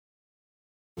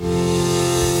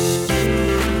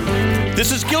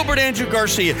This is Gilbert Andrew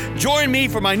Garcia. Join me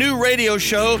for my new radio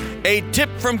show, A Tip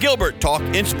from Gilbert. Talk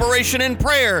inspiration and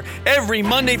prayer every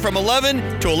Monday from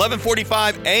 11 to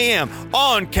 11:45 a.m.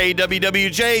 on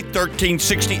KWWJ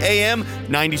 1360 AM,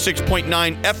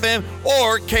 96.9 FM,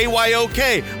 or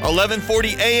KYOK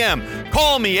 1140 AM.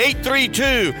 Call me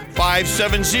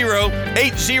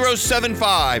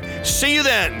 832-570-8075. See you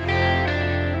then.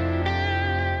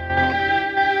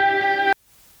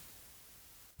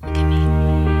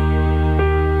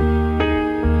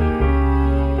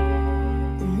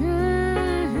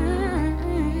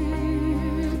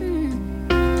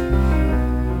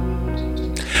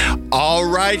 All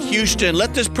right, Houston,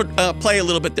 let this play a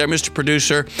little bit there, Mr.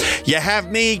 Producer. You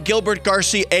have me, Gilbert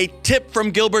Garcia, A Tip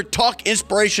from Gilbert, Talk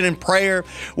Inspiration and Prayer.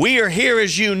 We are here,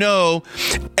 as you know,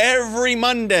 every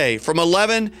Monday from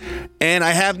 11, and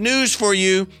I have news for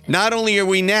you. Not only are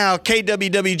we now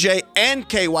KWWJ and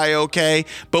KYOK,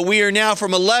 but we are now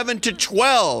from 11 to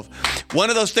 12. One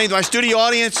of those things, my studio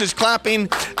audience is clapping.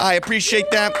 I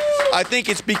appreciate that. I think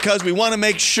it's because we want to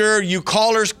make sure you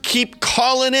callers keep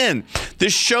calling in.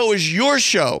 This show is your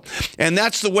show, and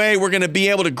that's the way we're going to be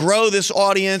able to grow this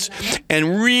audience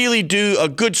and really do a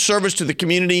good service to the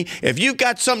community. If you've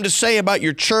got something to say about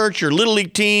your church, your Little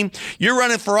League team, you're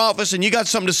running for office, and you got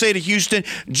something to say to Houston,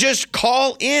 just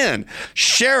call in.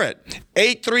 Share it.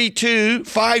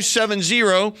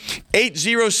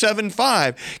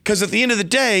 832-570-8075. Because at the end of the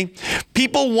day,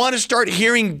 people want to start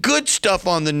hearing good stuff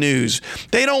on the news.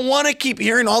 They don't want to keep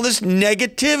hearing all this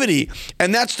negativity.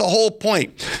 And that's the whole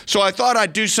point. So I thought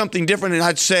I'd do something different, and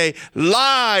I'd say,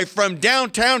 live from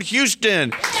downtown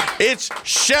Houston, it's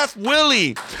Chef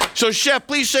Willie. So, Chef,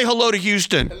 please say hello to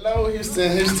Houston. Hello,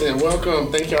 Houston. Welcome.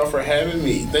 Thank y'all for having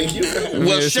me. Thank you for having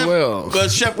me.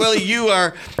 Chef Willie, you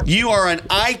are an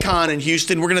icon in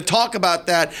Houston. We're going to talk about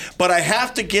that, but I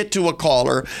have to get to a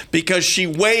caller because she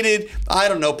waited, I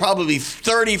don't know, probably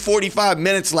 30, 45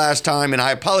 minutes last time, and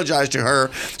I apologize to her.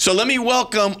 So let me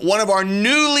welcome one of our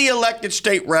newly elected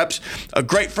state reps, a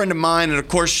great friend of mine, and of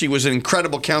course she was an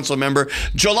incredible council member,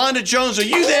 Jolanda Jones. Are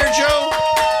you there, Joe?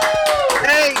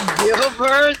 Hey,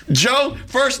 Gilbert. Joe,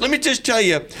 first, let me just tell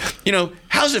you,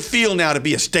 how's it feel now to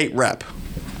be a state rep?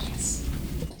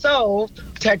 So,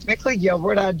 technically,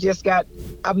 Gilbert, I'm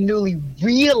newly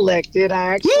re-elected.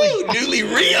 Newly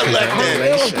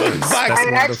re-elected.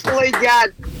 I actually got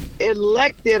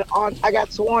elected I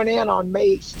got sworn in on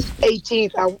May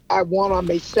 18th. I won on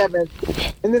May 7th.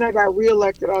 And then I got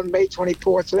re-elected on May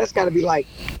 24th. So that's got to be like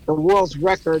the world's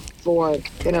record for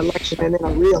an election and then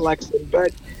a re-election.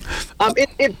 But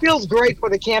it feels great for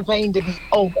the campaign to be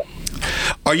over.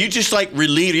 Are you just like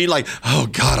relieved? Are you like, oh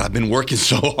God, I've been working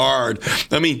so hard?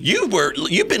 I mean, you've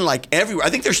been like everywhere. I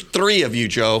think there's three of you,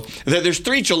 Joe. There's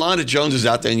three Jolanda Joneses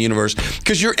out there in the universe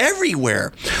because you're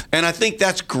everywhere. And I think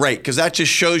that's great because that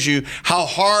just shows you how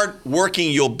hard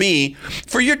working you'll be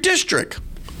for your district.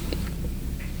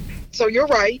 So you're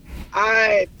right.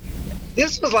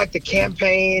 This was like the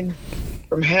campaign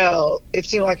from hell. It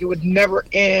seemed like it would never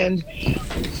end.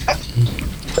 I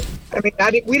mean,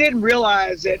 we didn't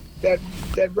realize that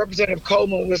Representative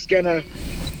Coleman was going to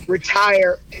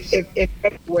retire in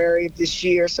February of this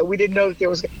year. So we didn't know that there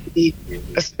was going to be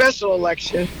a special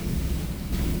election.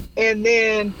 And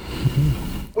then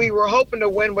we were hoping to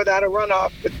win without a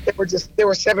runoff, but there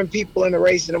were 7 people in the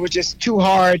race, and it was just too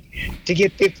hard to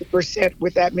get 50%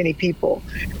 with that many people.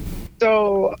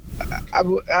 So I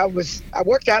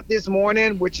worked out this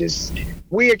morning, which is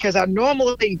weird because I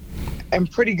normally am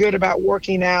pretty good about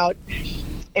working out.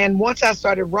 And once I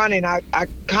started running, I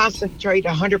concentrate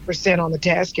 100% on the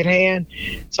task at hand.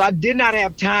 So I did not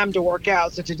have time to work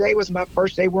out. So today was my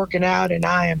first day working out, and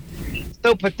I am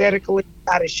so pathetically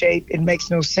out of shape. It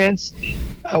makes no sense.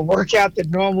 A workout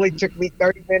that normally took me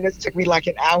 30 minutes took me like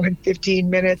an hour and 15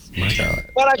 minutes. My God.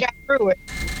 But I got through it.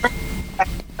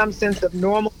 Some sense of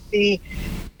normalcy.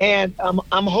 And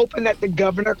I'm hoping that the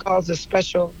governor calls a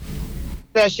special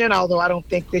session, although I don't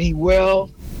think that he will,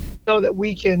 so that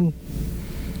we can,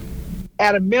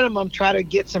 at a minimum, try to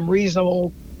get some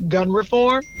reasonable gun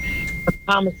reform,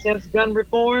 common sense gun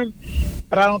reform.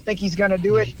 But I don't think he's going to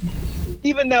do it,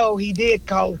 even though he did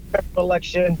call a special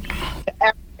election to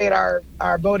abrogate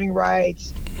our voting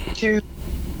rights, to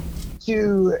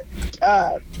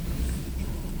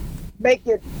make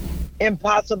it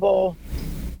impossible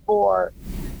for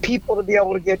people to be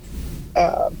able to get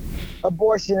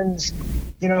abortions,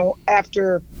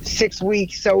 after 6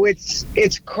 weeks. So it's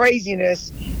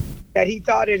craziness that he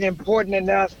thought it important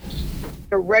enough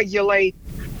to regulate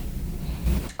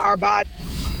our body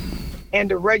and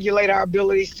to regulate our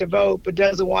abilities to vote, but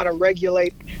doesn't want to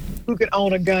regulate who can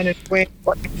own a gun and when.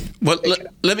 Well,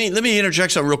 let me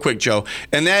interject something real quick, Joe.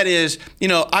 And that is,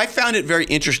 I found it very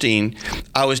interesting.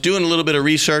 I was doing a little bit of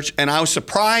research, and I was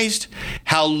surprised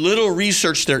how little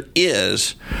research there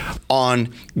is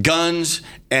on guns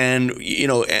and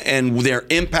their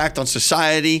impact on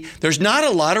society. There's not a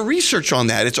lot of research on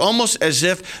that. It's almost as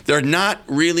if they're not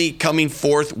really coming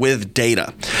forth with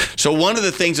data. So one of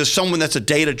the things as someone that's a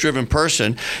data-driven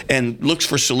person and looks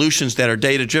for solutions that are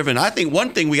data-driven, I think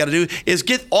one thing we got to do is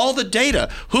get all the data.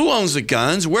 Who owns the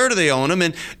guns? Where do they own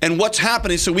them? And what's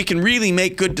happening so we can really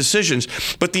make good decisions.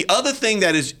 But the other thing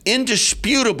that is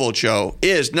indisputable, Joe,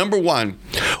 is number one,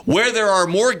 where there are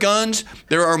more guns,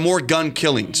 there are more gun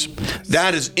killings.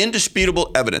 That is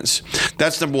indisputable evidence.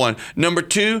 That's number one. Number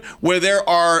two, where there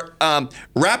are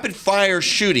rapid fire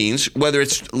shootings, whether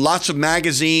it's lots of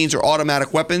magazines or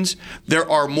automatic weapons, there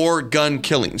are more gun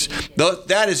killings.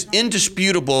 That is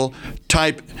indisputable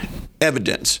type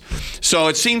evidence. So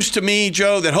it seems to me,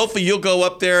 Joe, that hopefully you'll go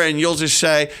up there and you'll just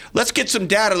say, let's get some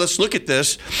data, let's look at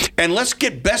this, and let's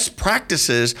get best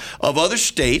practices of other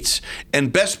states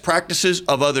and best practices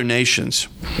of other nations.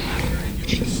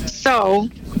 So,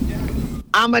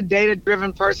 I'm a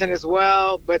data-driven person as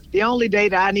well, but the only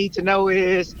data I need to know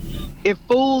is if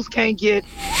fools can't get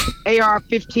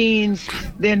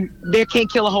AR-15s, then they can't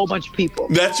kill a whole bunch of people.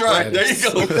 That's right. There you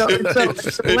go.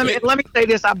 So let me say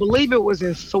this. I believe it was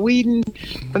in Sweden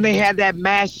when they had that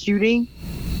mass shooting,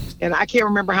 and I can't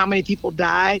remember how many people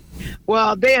died.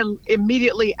 Well, they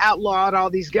immediately outlawed all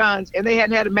these guns, and they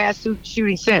hadn't had a mass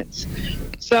shooting since.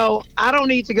 So I don't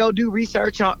need to go do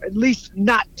research on, at least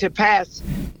not to pass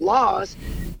laws.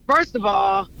 First of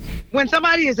all, when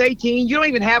somebody is 18, you don't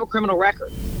even have a criminal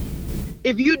record.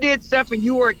 If you did stuff when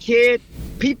you were a kid,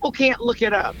 people can't look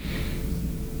it up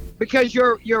because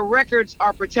your records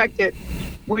are protected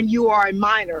when you are a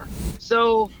minor.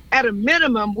 So at a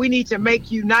minimum, we need to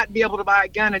make you not be able to buy a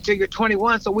gun until you're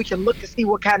 21 so we can look to see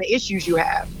what kind of issues you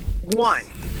have. 1.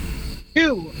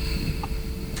 2,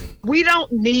 we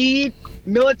don't need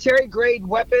military grade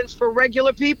weapons for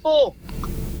regular people.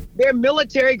 They're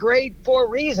military grade for a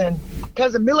reason,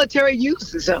 because the military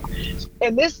uses them.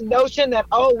 And this notion that,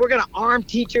 we're going to arm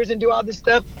teachers and do all this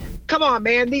stuff. Come on,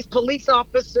 man. These police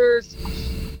officers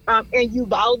in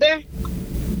Uvalde,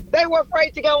 they were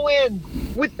afraid to go in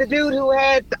with the dude who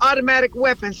had the automatic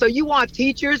weapon. So you want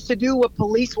teachers to do what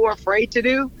police were afraid to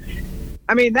do?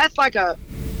 I mean, that's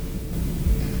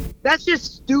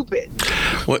just stupid.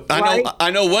 Well,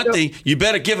 I know one thing. You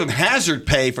better give them hazard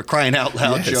pay for crying out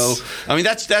loud, yes. Joe. I mean,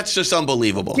 that's just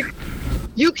unbelievable.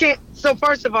 You can't. So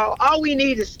first of all we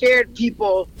need is scared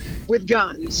people with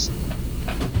guns.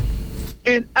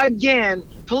 And again,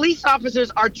 police officers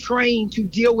are trained to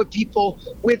deal with people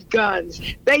with guns.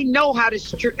 They know how to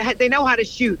shoot.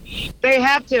 They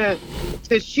have to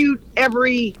shoot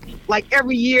every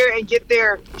year and get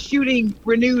their shooting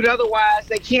renewed. Otherwise,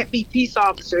 they can't be peace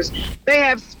officers. They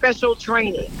have special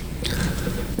training.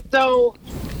 So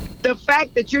the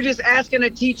fact that you're just asking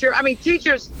a teacher, I mean,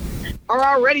 teachers are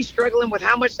already struggling with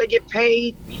how much they get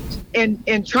paid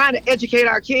and trying to educate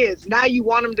our kids. Now you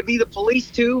want them to be the police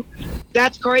too?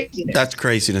 That's craziness. That's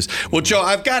craziness. Well, Joe,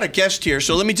 I've got a guest here,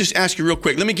 so let me just ask you real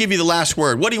quick. Let me give you the last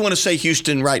word. What do you want to say,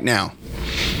 Houston, right now?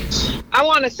 I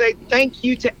want to say thank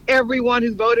you to everyone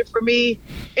who voted for me.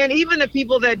 And even the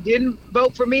people that didn't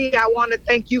vote for me, I want to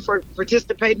thank you for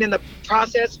participating in the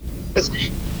process. Because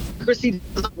democracy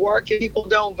doesn't work if people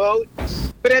don't vote.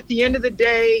 But at the end of the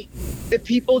day, the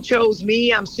people chose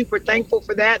me. I'm super thankful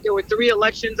for that. There were 3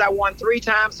 elections. I won 3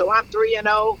 times, so I'm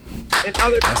 3-0. And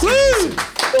other people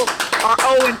are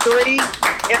 0-3.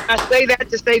 And I say that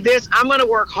to say this. I'm going to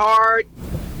work hard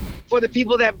for the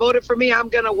people that voted for me. I'm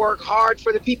going to work hard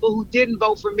for the people who didn't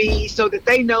vote for me so that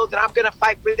they know that I'm going to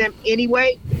fight for them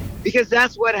anyway, because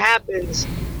that's what happens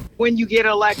when you get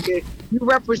elected. You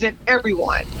represent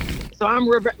everyone. So I'm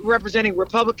representing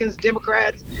Republicans,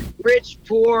 Democrats, rich,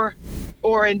 poor,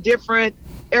 or indifferent,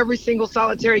 every single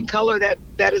solitary color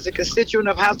that is a constituent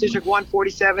of House District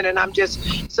 147. And I'm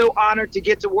just so honored to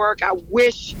get to work. I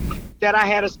wish that I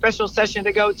had a special session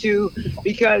to go to,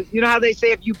 because you know how they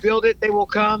say if you build it, they will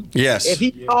come? Yes. If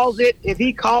he calls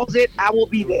it, I will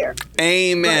be there.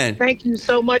 Amen. But thank you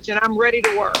so much, and I'm ready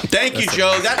to work. Thank you,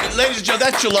 Joe. Ladies and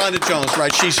gentlemen, that's Yolanda Jones,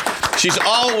 right? She's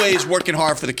always working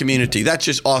hard for the community. That's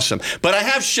just awesome. But I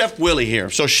have Chef Willie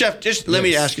here. So, Chef, just let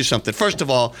me ask you something. First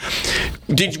of all,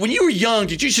 when you were young,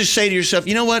 did you just say to yourself,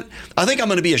 you know what? I think I'm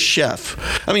going to be a chef.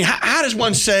 I mean, how does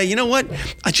one say, you know what?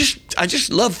 I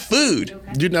just love food.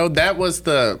 You know, that was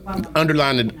the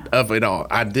underlining of it all.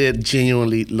 I did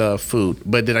genuinely love food.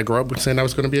 But did I grow up saying I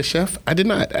was going to be a chef? I did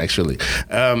not, actually.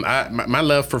 My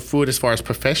love for food as far as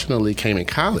professionally came in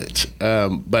college.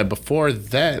 But before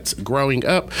that, growing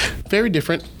up, very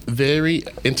different, very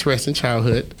interesting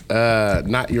childhood.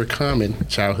 Not your common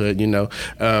childhood, you know.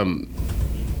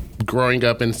 Growing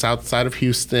up in the south side of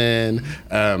Houston,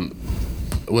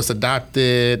 was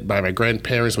adopted by my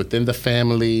grandparents within the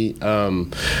family.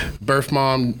 Birth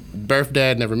mom, birth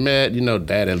dad never met,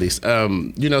 dad at least.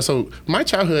 So my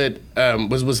childhood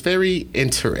was very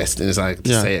interesting, as I like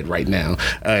to say it right now,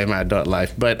 in my adult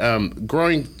life. But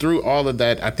growing through all of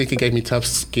that, I think it gave me tough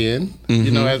skin,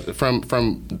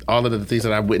 from all of the things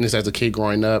that I witnessed as a kid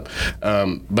growing up.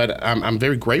 But I'm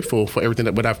very grateful for everything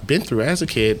what I've been through as a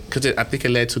kid, because I think it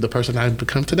led to the person I've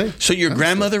become today. So your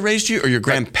grandmother raised you, or your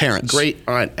grandparents? Great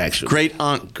aunt, actually. Great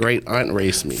aunt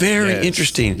raised me. Very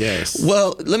interesting. Yes.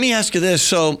 Well, let me ask you this.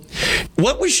 So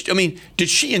did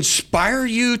she inspire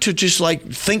you to just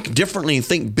like think differently and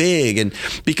think big? And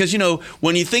because,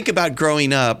 when you think about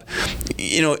growing up,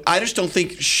 I just don't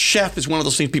think chef is one of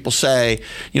those things people say,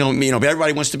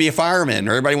 everybody wants to be a fireman,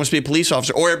 or everybody wants to be a police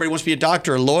officer, or everybody wants to be a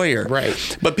doctor or a lawyer.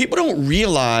 Right. But people don't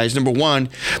realize, number one,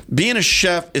 being a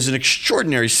chef is an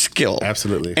extraordinary skill.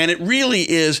 Absolutely. And it really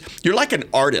is, you're like an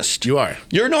artist. You are.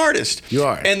 You're an artist. You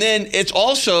are. And then it's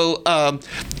also,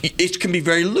 it can be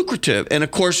very lucrative. And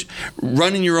of course,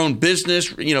 running your own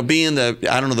business, being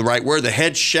the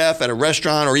head chef at a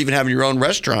restaurant, or even having your own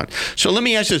restaurant. So let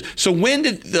me ask you this. So when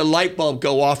did the light bulb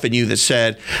go off in you that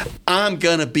said, I'm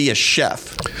going to be a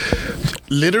chef?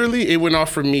 Literally, it went off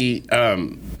for me,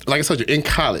 like I told you, in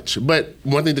college. But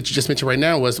one thing that you just mentioned right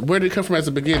now was, where did it come from as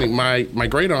the beginning? My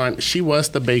great aunt, she was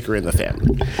the baker in the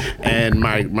family. And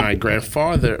my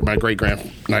great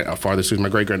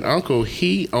grand uncle,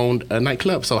 he owned a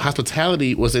nightclub. So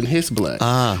hospitality was in his blood.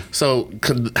 So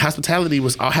hospitality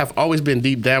have always been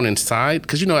deep down inside.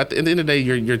 Because, at the end of the day,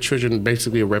 your children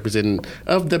basically are representing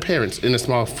of their parents in a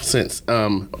small sense.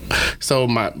 So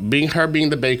being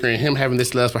the baker and him having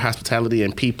this love for hospitality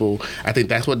and people, I think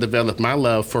that's what developed my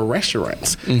love for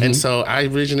restaurants. And so I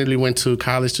originally went to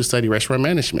college to study restaurant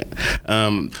management.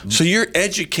 So you're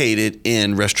educated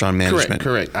in restaurant management?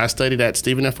 Correct. I studied at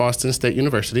Stephen F. Austin State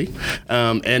University.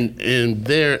 And in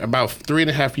there, about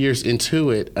 3.5 years into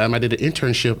it, I did an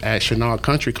internship at Chenal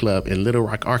Country Club in Little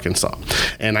Rock, Arkansas.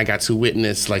 And I got to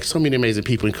witness so many amazing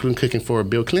people, including cooking for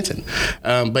Bill Clinton.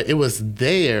 But it was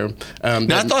there.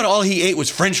 Now, I thought all he ate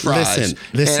was French fries.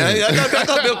 Listen. I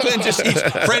thought Bill Clinton just eats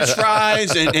French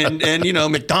fries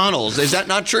and McDonald's. Is that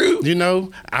not true?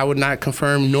 I would not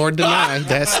confirm nor deny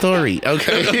that story.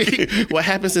 Okay. What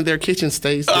happens in their kitchen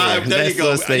stays there. There you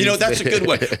go. That's a good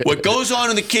one. What goes on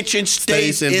in the kitchen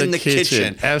stays in the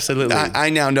kitchen. Absolutely. I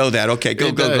now know that. Okay,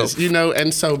 go.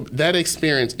 And so that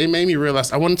experience, it made me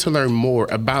realize I wanted to learn more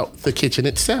about the kitchen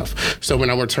itself. So when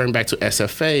I returned back to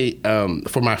SFA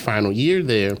for my final year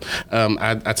there,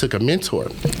 I took a mentor.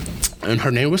 And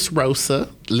her name was Rosa.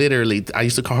 Literally, I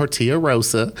used to call her Tia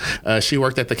Rosa. She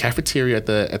worked at the cafeteria at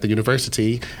the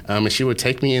university, and she would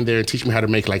take me in there and teach me how to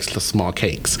make small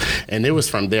cakes. And it was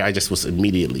from there I just was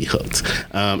immediately hooked.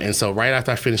 And so right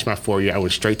after I finished my 4 year, I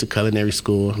went straight to culinary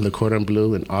school, Le Cordon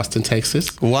Bleu in Austin,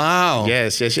 Texas. Wow.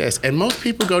 Yes. And most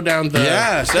people go down the...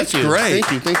 Yes, that's great.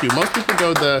 Thank you. Most people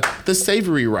go the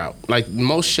savory route. Like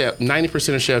most chefs,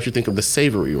 90% of chefs, you think of the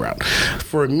savory route.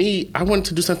 For me, I wanted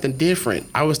to do something different.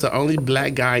 I was the only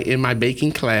black guy in my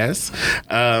baking class.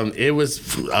 It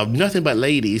was nothing but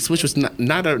ladies, which was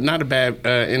not a bad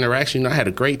interaction. I had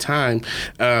a great time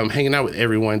hanging out with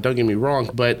everyone. Don't get me wrong,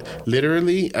 but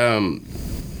literally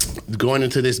going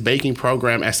into this baking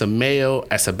program as a male,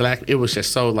 as a black, it was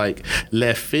just so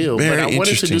left field. Very but I wanted to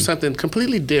interesting. do something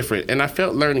completely different, and I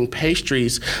felt learning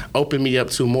pastries opened me up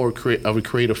to more of a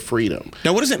creative freedom.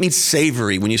 Now, what does that mean,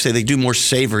 savory? When you say they do more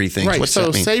savory things, right? What's So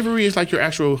that mean? Savory is like your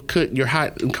actual your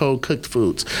hot and cold cooked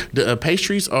foods. The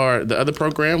pastries are the other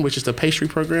program, which is the pastry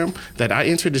program that I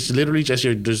entered. Is literally just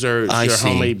your desserts,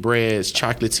 homemade breads,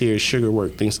 chocolatiers, sugar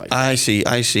work, things like that. I see.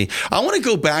 I want to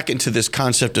go back into this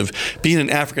concept of being an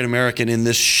African American in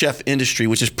this chef industry,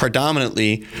 which is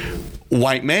predominantly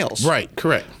white males. Right,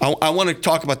 correct. I want to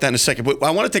talk about that in a second, but I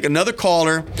want to take another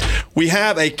caller. We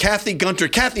have a Kathy Gunter.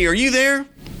 Kathy, are you there?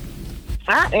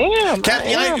 I am.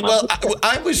 Kathy,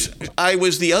 I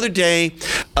was the other day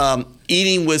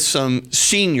eating with some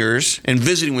seniors and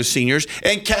visiting with seniors,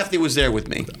 and Kathy was there with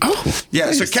me. Oh, yeah.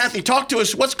 nice. So Kathy, talk to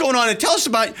us. What's going on? And tell us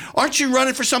about. Aren't you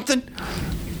running for something?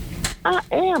 I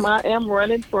am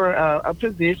running for a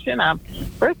position.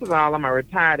 First of all, I'm a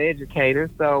retired educator,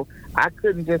 so I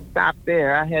couldn't just stop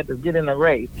there. I had to get in a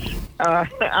race.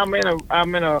 I'm in a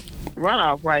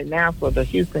runoff right now for the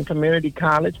Houston Community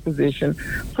College position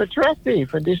for trustee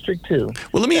for District 2.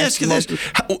 Well, let me ask you this: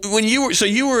 when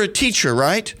you were a teacher,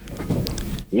 right?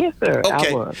 Yes, sir.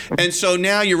 Okay. I was. And so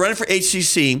now you're running for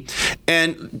HCC,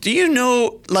 and do you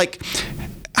know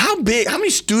how many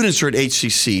students are at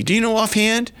HCC? Do you know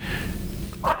offhand?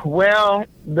 Well,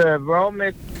 the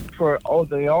enrollment for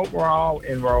the overall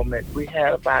enrollment, we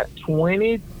had about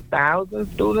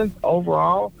 20,000 students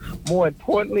overall. More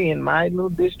importantly, in my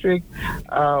little district,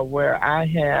 where I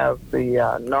have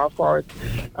the North Forest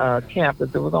campus,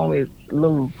 it was only a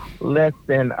little less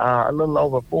than a little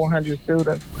over 400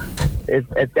 students. It's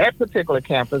at that particular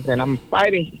campus, and I'm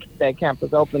fighting to keep that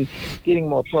campus open, getting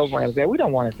more programs there. We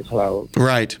don't want it to close.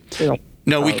 Right.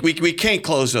 No, we can't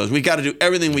close those. We got to do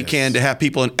everything we can to have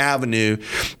people an avenue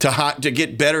to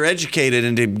get better educated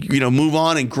and to move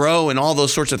on and grow and all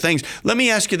those sorts of things. Let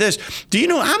me ask you this: do you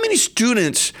know how many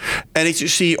students at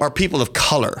HCC are people of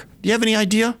color? Do you have any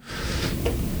idea?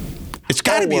 It's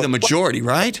got to be the majority,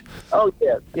 right? Oh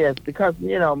yes, because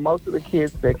most of the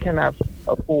kids that cannot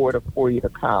afford a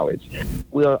 4-year college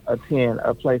will attend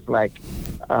a place like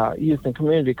Houston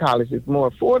Community College. It's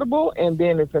more affordable, and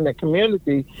then it's in the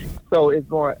community, so it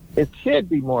should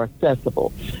be more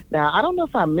accessible. Now, I don't know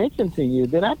if I mentioned to you,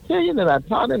 did I tell you that I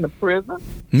taught in the prison?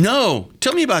 No,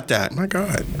 tell me about that. Oh my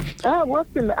God. I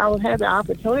had the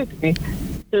opportunity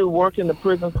to work in the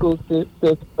prison school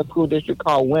district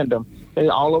called Wyndham. They're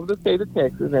all over the state of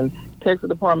Texas, and Texas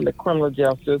Department of Criminal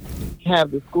Justice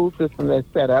have the school system that's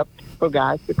set up for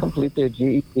guys to complete their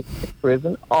GED in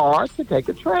prison or to take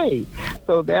a trade.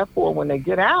 So therefore, when they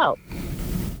get out,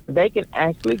 they can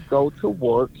actually go to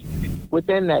work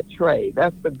within that trade.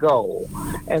 That's the goal.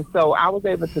 And so I was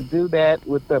able to do that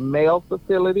with the mail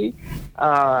facility.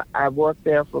 I worked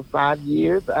there for 5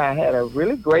 years. I had a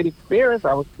really great experience.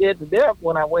 I was scared to death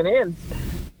when I went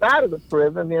inside of the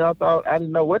prison. I thought I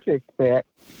didn't know what to expect.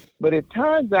 But it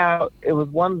turns out it was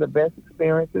one of the best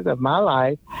experiences of my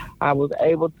life. I was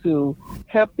able to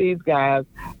help these guys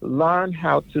learn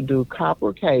how to do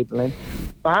copper cabling,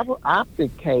 fiber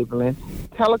optic cabling,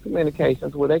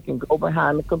 telecommunications, where they can go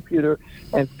behind the computer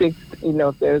and fix,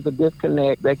 if there's a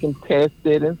disconnect, they can test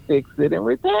it and fix it and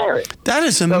repair it. That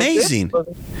is amazing. So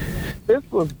this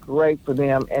was great for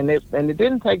them, and it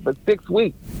didn't take but 6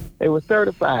 weeks. They were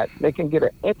certified. They can get an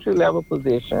entry-level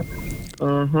position.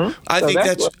 Mm-hmm. I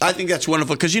think that's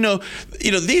wonderful because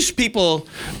these people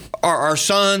are our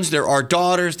sons, they're our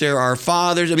daughters, they're our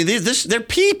fathers. I mean, they're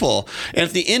people, and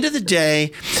at the end of the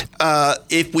day,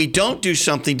 if we don't do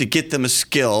something to get them a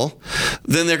skill,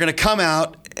 then they're going to come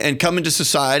out and come into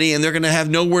society, and they're going to have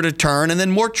nowhere to turn, and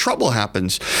then more trouble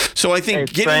happens. So I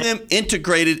think getting them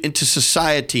integrated into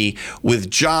society with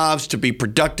jobs to be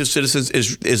productive citizens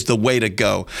is the way to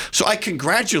go. So I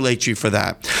congratulate you for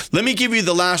that. Let me give you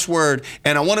the last word,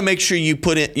 and I want to make sure you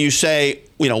say,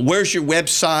 where's your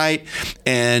website?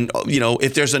 And,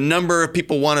 if there's a number of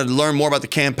people want to learn more about the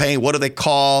campaign, what do they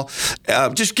call?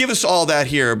 Just give us all that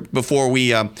here before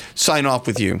we sign off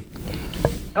with you.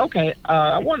 Okay,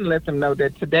 I want to let them know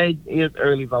that today is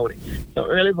early voting. So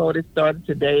early voting started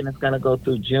today, and it's going to go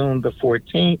through June the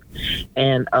 14th,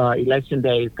 and Election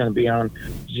Day is going to be on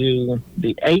June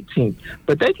the 18th.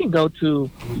 But they can go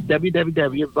to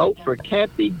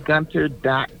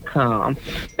www.voteforkathygunter.com.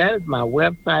 That is my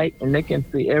website, and they can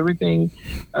see everything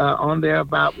on there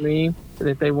about me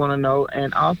that they want to know.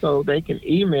 And also, they can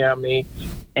email me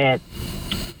at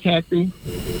Kathy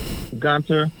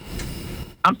Gunter.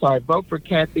 I'm sorry, vote for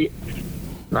Kathy.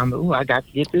 I got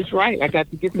to get this right.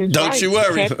 Don't you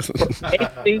worry.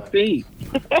 HCC.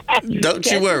 Don't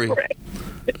you worry.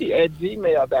 At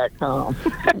gmail.com.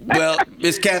 Well,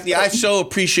 Miss Kathy, I so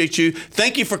appreciate you.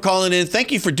 Thank you for calling in.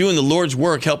 Thank you for doing the Lord's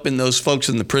work, helping those folks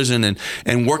in the prison and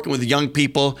working with the young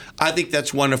people. I think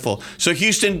that's wonderful. So,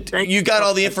 Houston, you got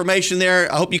all the information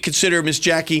there. I hope you consider Miss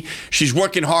Jackie. She's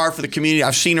working hard for the community.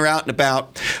 I've seen her out and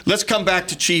about. Let's come back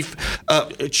to Chef.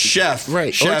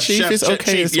 Right. Chef is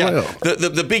okay as well.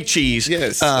 The big cheese.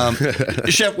 Yes.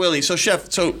 Chef Willie. So, Chef,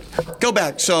 go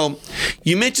back. So,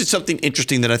 you mentioned something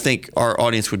interesting that I think our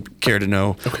audience would care to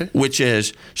know, which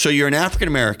is, so you're an African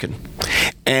American,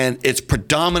 and it's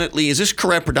predominantly, is this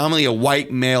correct, predominantly a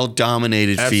white male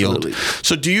dominated Absolutely. field.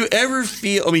 So do you ever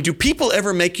feel, do people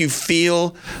ever make you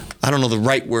feel, I don't know the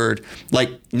right word,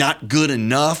 like not good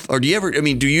enough? Or do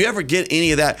you ever get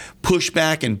any of that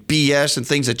pushback and BS and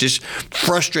things that just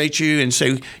frustrate you and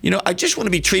say, I just want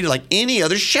to be treated like any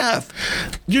other chef?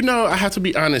 I have to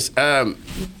be honest, and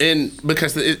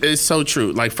because it's so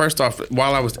true. Like, first off,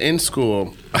 while I was in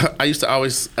school, I used to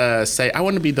always say, I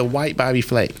want to be the white Bobby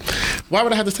Flay. Why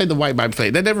would I have to say the white Bobby Flay?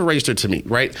 That never registered to me,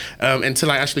 right?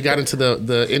 Until I actually got into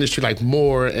the industry, like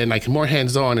more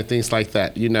hands-on and things like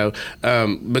that,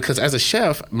 because as a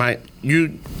chef,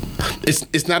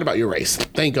 it's not about your race.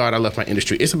 Thank God I love my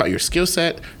industry. It's about your skill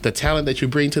set, the talent that you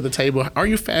bring to the table. Are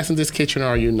you fast in this kitchen or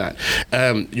are you not?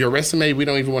 Your resume, we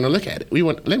don't even want to look at it.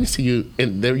 Let me see you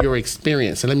in your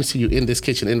experience, and let me see you in this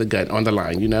kitchen, in the gut, on the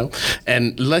line,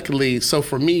 And luckily, so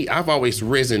for me, I've always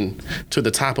risen to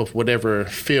the top of whatever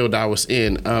field I was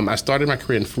in. I started my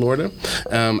career in Florida.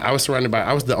 I was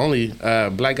the only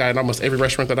black guy in almost every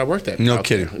restaurant that I worked at. No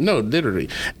kidding. No, literally.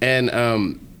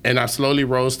 And I slowly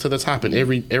rose to the top. And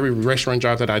every restaurant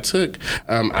job that I took,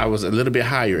 I was a little bit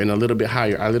higher and a little bit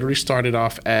higher. I literally started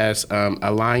off as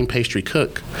a line pastry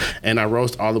cook, and I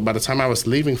rose by the time I was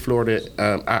leaving Florida,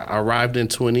 I arrived in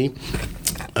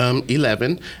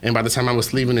 2011, and by the time I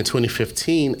was leaving in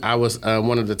 2015, I was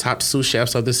one of the top sous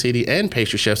chefs of the city and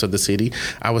pastry chefs of the city.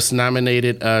 I was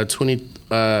nominated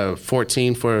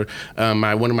 2014 for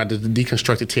one of my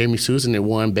deconstructed tiramisus, and it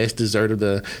won best dessert of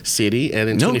the city. And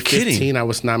in 2015, I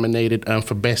was nominated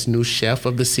for best new chef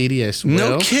of the city as well.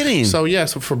 No kidding. So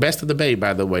for best of the Bay,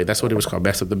 by the way, that's what it was called,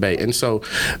 best of the Bay. And so,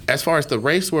 as far as the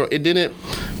race world, it didn't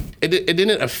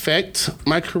affect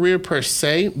my career per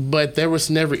se, but there was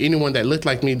never anyone that looked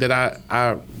like me that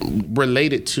I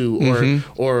related to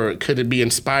or could be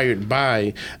inspired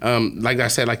by. Like I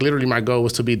said, like literally my goal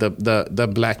was to be the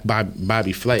black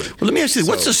Bobby Flay. Well, let me ask you,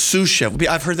 what's a sous chef?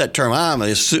 I've heard that term. I'm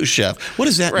a sous chef. What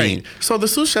does that mean? So the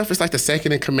sous chef is like the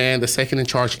second in command, the second in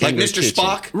charge. Like in the Mr. kitchen.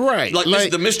 Spock? Right.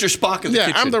 Like the Mr. Spock of the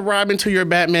kitchen. Yeah, I'm the Robin to your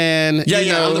Batman.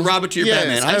 Yeah, I'm the Robin to your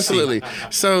Batman. Absolutely.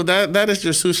 So that is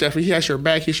your sous chef. He has your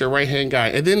back. He's your right-hand guy.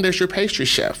 And then there's your pastry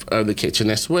chef of the kitchen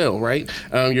as well, right?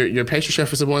 Your pastry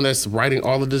chef is the one that's writing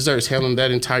all the desserts, handling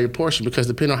that entire portion, because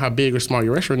depending on how big or small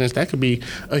your restaurant is, that could be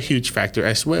a huge factor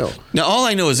as well. Now, all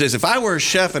I know is this. If I were a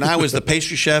chef and I was the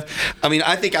pastry chef,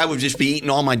 I think I would just be eating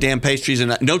all my damn pastries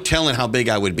and no telling how big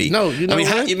I would be. No,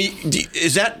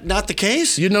 is that not the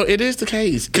case? It is the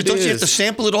case. Because don't you have to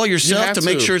sample it all yourself to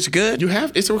make sure it's good?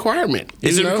 It's a requirement.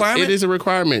 Is it a requirement? It is a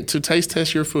requirement to taste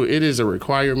test your food. It is a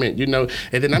requirement, And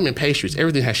then I'm in pastries.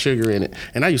 Everything has sugar in it,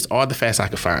 and I used all the fats I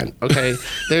could find. Okay,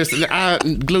 there's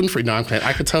gluten-free. No,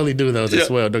 I could totally do those as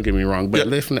well. Don't get me wrong, but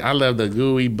listen, I love the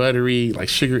gooey, buttery, like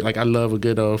sugar. Like I love a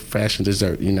good old-fashioned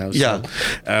dessert. So,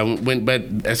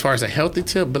 but as far as a healthy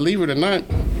tip, believe it or not,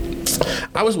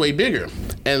 I was way bigger.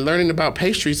 And learning about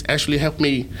pastries actually helped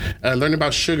me learn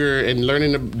about sugar, and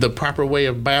learning the proper way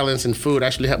of balancing food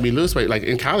actually helped me lose weight. Like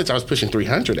in college, I was pushing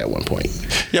 300 at one point.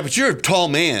 Yeah, but you're a tall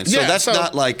man, so that's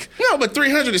not like... No, but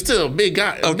 300 is still a big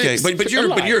guy. Okay, but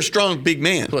you're a strong big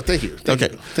man. Well, thank you.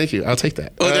 Thank you. I'll take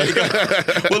that. Oh, there you go.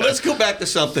 Well, let's go back to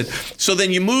something. So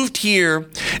then you moved here,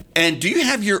 and do you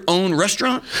have your own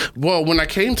restaurant? Well, when I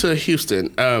came to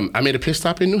Houston, I made a pit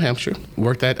stop in New Hampshire.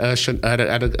 Worked at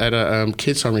a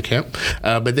kids summer camp.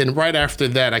 But then right after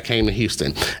that, I came to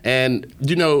Houston. And,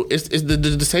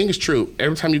 the saying is true.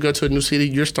 Every time you go to a new city,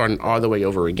 you're starting all the way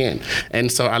over again.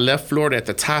 And so I left Florida at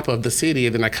the top of the city,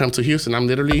 and then I come to Houston. I'm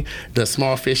literally the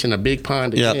small fish in a big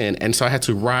pond again. Yep. And so I had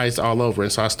to rise all over.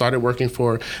 And so I started working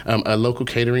for a local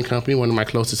catering company, one of my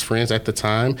closest friends at the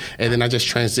time. And then I just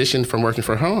transitioned from working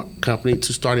for her company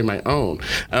to starting my own.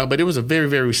 But it was a very,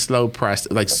 very slow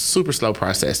process, like super slow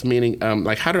process, meaning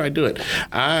how do I do it?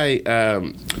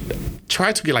 I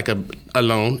tried to get like a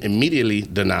loan, immediately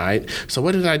denied. So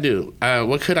what did I do?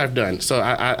 What could I have done? So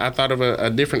I thought of a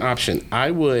different option.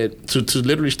 I would, to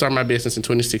literally start my business in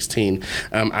 2016,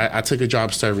 I took a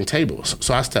job serving tables.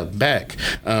 So I stepped back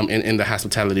in the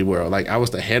hospitality world. Like I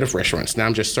was the head of restaurants. Now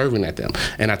I'm just serving at them.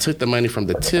 And I took the money from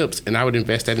the tips and I would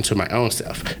invest that into my own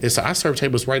stuff. And so I serve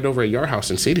tables right over at your house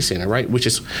in City Center, right? Which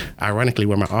is ironically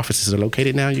where my offices are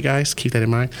located now, you guys. Keep that in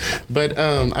mind. But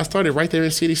I started right there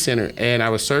in City Center, and I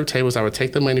would serve tables. I would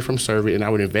take the money from serving and I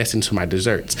would invest into my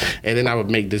desserts. And then I would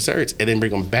make desserts and then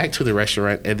bring them back to the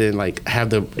restaurant, and then like have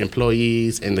the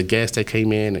employees and the guests that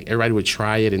came in, everybody would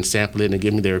try it and sample it and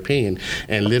give me their opinion.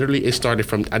 And literally it started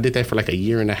from, I did that for like a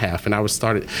year and a half, and I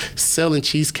started selling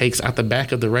cheesecakes out the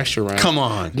back of the restaurant. Come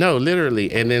on. No,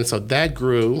 literally. And then so that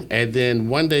grew, and then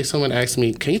one day someone asked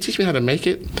me, can you teach me how to make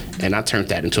it? And I turned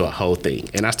that into a whole thing.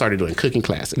 And I started doing cooking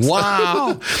classes.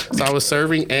 Wow. So I was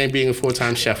serving and being a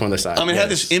full-time chef on the side. I mean, I had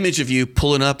this image of you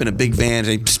pulling up in a big van and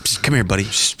saying, psst, psst, come here, buddy.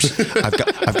 Psst,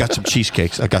 psst. I've got some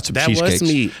cheesecakes. I got some cheesecakes. That was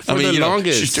me for the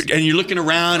longest. And you're looking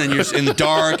around and you're in the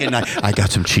dark, and I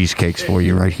got some cheesecakes for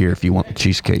you right here if you want the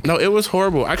cheesecake. No, it was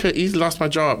horrible. I could easily lost my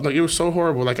job. Like, it was so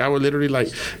horrible. Like, I would literally, like,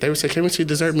 they would say, "Can we see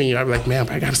dessert menu?" I'd be like, "Man,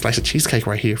 I got a slice of cheesecake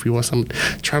right here. If you want some,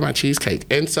 try my cheesecake."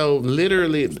 And so,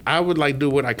 literally, I would like do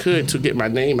what I could to get my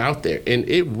name out there, and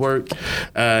it worked.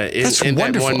 In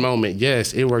that one moment,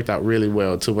 yes, it worked out really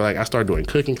well. To like, I started doing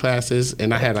cooking classes,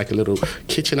 and I had like a little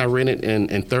kitchen I rented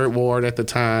in Third Ward at the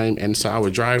time, and so I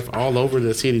would drive all over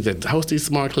the city to host these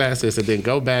small classes, and then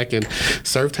go back and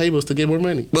serve tables to get more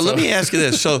money. Well, let me ask you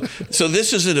this. So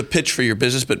this isn't a pitch for your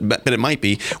business, but it might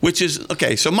be. Which is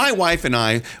okay. So my wife and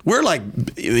I, we're like,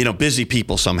 busy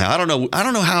people somehow. I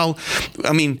don't know how.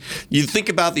 I mean, you think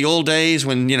about the old days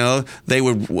when they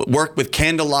would work with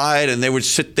candlelight and they would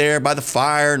sit there by the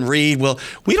fire and read. Well,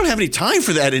 we don't have any time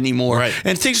for that anymore. Right.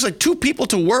 And it takes like 2 people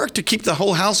to work to keep the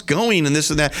whole house going and this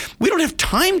and that. We don't have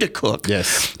time to cook.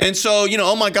 Yes. And so,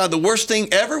 oh my God, the worst thing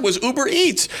ever was Uber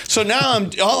Eats. So now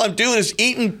all I'm doing is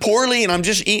eating poorly, and I'm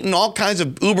just eating all kinds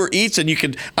of Uber Eats,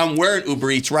 and I'm wearing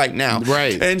Uber Eats right now.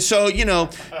 Right. And so,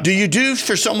 do you do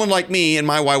for someone like me and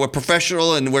my wife, we're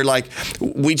professional, and we're like,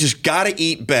 we just got to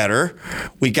eat better.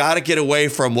 We got to get away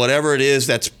from whatever it is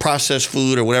that's processed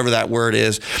food or whatever that word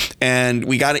is, and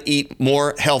we got to eat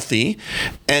more healthy.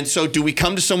 And so do we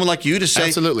come to someone like you to say,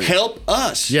 absolutely, help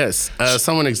us? Yes,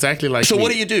 someone exactly like so me.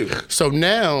 What do you do? So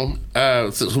now,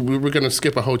 so we're going to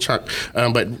skip a whole chunk,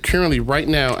 but currently right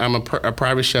now I'm a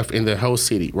private chef in the whole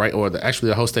city, right, or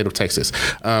the whole state of Texas.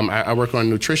 I work on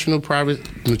nutritional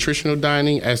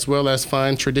dining as well as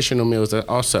fun traditional meals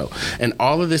also. And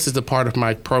all of this is a part of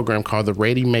my program called the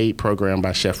Ready Made program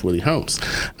by Chef Willie Holmes.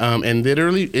 And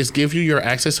literally it's give you your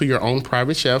access to your own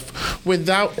private chef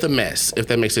without the mess, if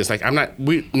that makes sense. Like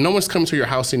no one's coming to your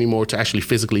house anymore to actually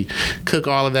physically cook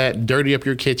all of that, dirty up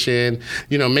your kitchen,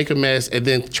 make a mess, and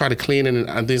then try to clean it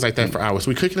and things like that for hours.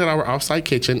 We cook it in our off-site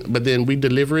kitchen, but then we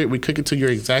deliver it. We cook it to your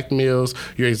exact meals,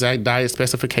 your exact diet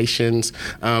specifications.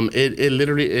 It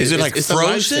literally is. Is it like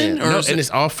frozen? No, and it's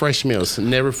all fresh meals,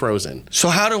 never frozen. So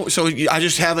I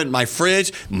just have it in my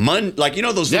fridge, like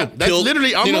those little that's pill,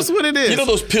 literally almost what it is.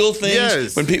 Those pill things.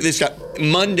 Yes. When people, it's got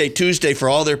Monday, Tuesday for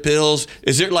all their pills.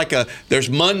 Is there like there's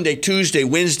Monday, Tuesday,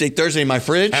 Wednesday, Thursday in my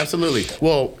fridge? Absolutely.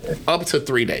 Well, up to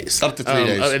 3 days. Up to 3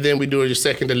 days. And then we do your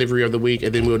second delivery of the week,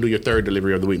 and then we'll do your third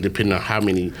delivery of the week, depending on how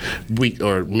many week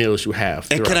or meals you have.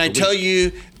 And can I tell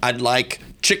you, I'd like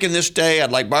chicken this day,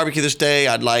 I'd like barbecue this day,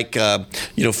 I'd like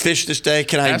fish this day.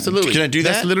 Absolutely. Can I do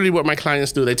that? That's literally what my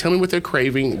clients do. They tell me what they're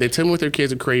craving, they tell me what their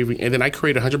kids are craving, and then I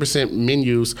create 100%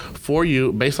 menus for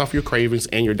you based off your cravings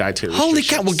and your dietary Holy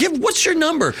cow. Well, what's your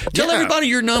number? Tell everybody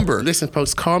your number. Listen,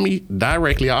 folks, call me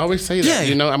directly. I always say that.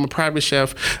 Yeah. I'm a private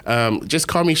chef. Just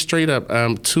call me straight up,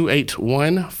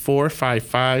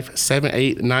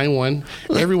 281-455-7891.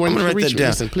 Everyone can reach me.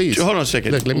 Listen, please. Hold on a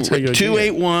second. Look, let me tell you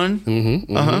 281.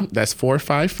 That's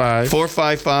 455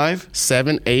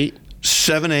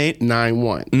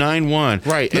 7891.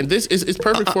 Right, and this is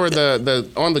perfect for the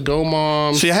on the go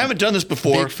moms. See, I haven't done this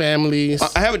before. Big families.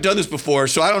 I haven't done this before,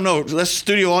 so I don't know. Let's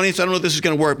studio audience. I don't know if this is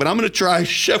going to work, but I'm going to try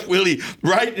Chef Willie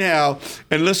right now,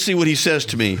 and let's see what he says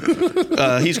to me.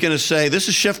 He's going to say, "This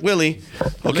is Chef Willie."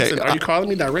 Okay, listen, are you calling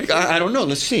me directly? I don't know.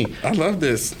 Let's see. I love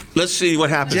this. Let's see what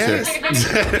happens here.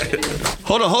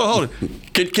 Hold on.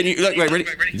 Can you ready?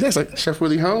 Yes, Chef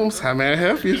Willie Holmes. How may I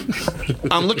help you?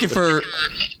 I'm looking for.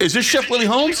 Is this Chef Willie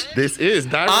Holmes? This is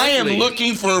directly. I am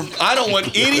looking for. I don't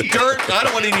want any dirt. I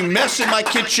don't want any mess in my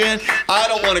kitchen. I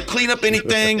don't want to clean up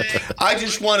anything. I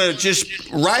just want to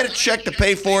write a check to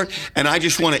pay for it, and I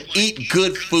just want to eat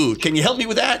good food. Can you help me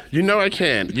with that? I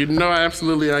can.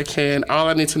 Absolutely I can. All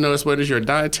I need to know is what is your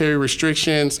dietary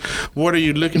restrictions, what are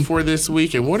you looking for this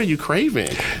week, and what are you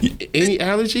craving? Any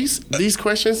allergies? These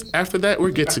questions. After that,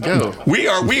 we're good to go. We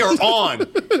are on.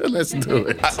 Let's do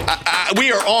it.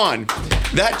 We are on.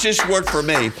 That just worked for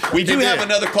me. We do have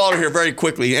another caller here very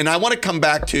quickly, and I want to come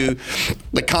back to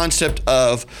the concept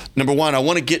of, number one, I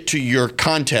want to get to your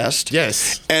contest.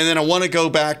 Yes. And then I want to go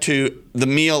back to the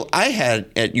meal I had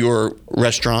at your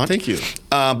restaurant. Thank you.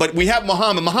 But we have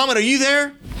Muhammad. Muhammad, are you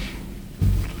there?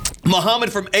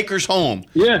 Muhammad from Acres Home.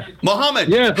 Yes. Muhammad,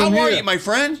 yes, how are you, my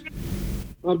friend?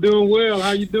 I'm doing well.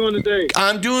 How you doing today?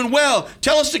 I'm doing well.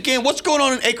 Tell us again, what's going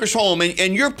on in Acres Home?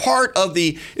 And you're part of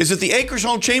is it the Acres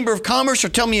Home Chamber of Commerce, or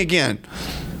tell me again?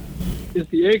 It's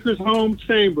the Acres Home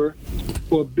Chamber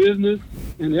for Business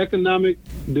and Economic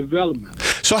Development.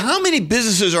 So how many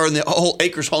businesses are in the whole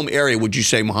Acres Home area, would you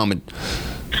say, Muhammad?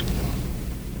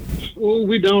 Well,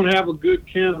 we don't have a good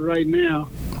count right now.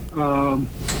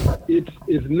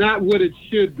 it's not what it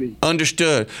should be.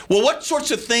 Understood. Well, what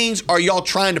sorts of things are y'all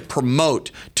trying to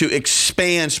promote to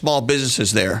expand small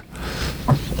businesses there?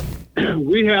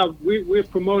 We're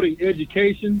promoting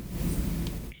education,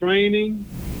 training,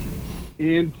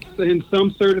 and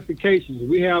some certifications.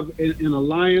 We have an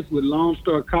alliance with Lone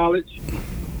Star College,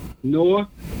 NOAA.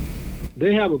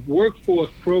 They have a workforce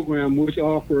program which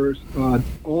offers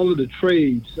all of the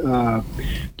trades,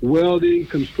 welding,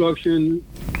 construction,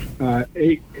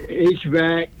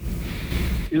 HVAC,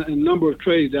 and a number of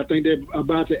trades. I think they're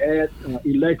about to add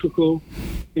electrical.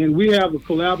 And we have a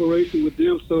collaboration with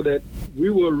them so that we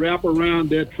will wrap around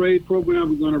their trade program.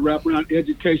 We're going to wrap around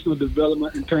educational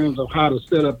development in terms of how to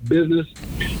set up business,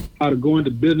 how to go into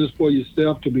business for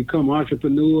yourself to become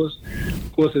entrepreneurs.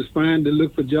 Of course, it's fine to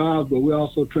look for jobs, but we're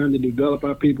also trying to develop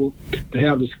our people to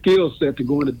have the skill set to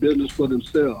go into business for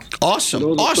themselves. Awesome.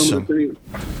 Awesome.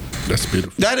 That's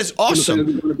beautiful. That is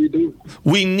awesome.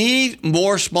 We need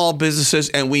more small businesses,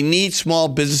 and we need small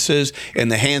businesses in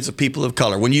the hands of people of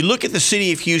color. When you look at the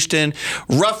city of Houston,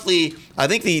 roughly, I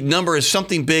think the number is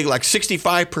something big, like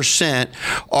 65%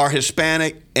 are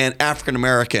Hispanic and African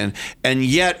American, and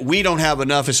yet we don't have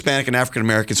enough Hispanic and African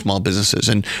American small businesses,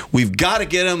 and we've got to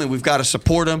get them, and we've got to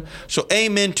support them. So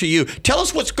amen to you. Tell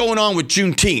us what's going on with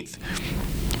Juneteenth.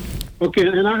 Okay,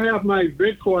 and I have my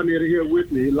event coordinator here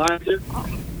with me, Elijah,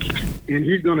 and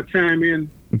he's going to chime in.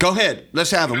 Go ahead.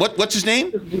 Let's have him. What's his name?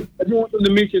 I just want them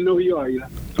to meet you and know who you are. Yeah.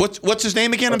 What's his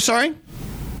name again? I'm sorry.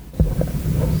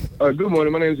 Good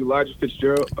morning. My name is Elijah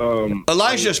Fitzgerald.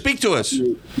 Elijah, speak to us.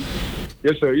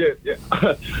 Yes, sir. Yeah.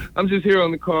 I'm just here on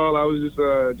the call. I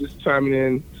was just chiming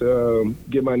in to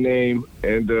get my name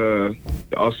and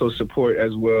also support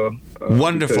as well.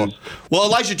 Wonderful. Well,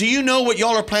 Elijah, do you know what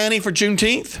y'all are planning for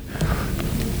Juneteenth?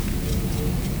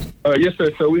 Yes,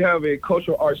 sir. So we have a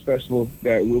cultural arts festival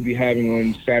that we'll be having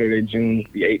on Saturday, June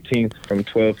the 18th from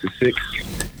 12 to 6.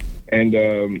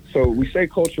 And so we say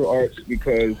cultural arts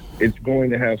because it's going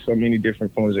to have so many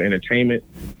different forms of entertainment.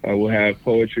 We'll have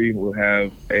poetry. We'll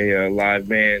have a live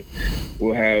band.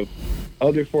 We'll have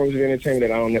other forms of entertainment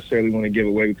that I don't necessarily want to give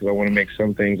away because I want to make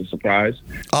some things a surprise.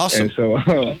 Awesome. And so,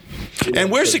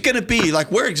 and where's it going to be?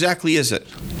 Like, where exactly is it?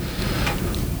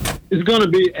 It's going to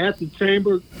be at the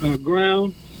Chamber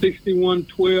ground,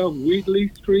 6112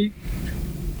 Wheatley Street,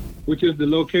 which is the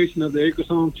location of the Acres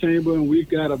Home Chamber, and we've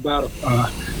got about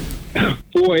a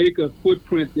 4-acre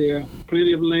footprint there,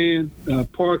 plenty of land,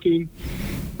 parking.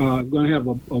 We're going to have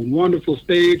a wonderful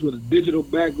stage with a digital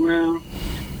background.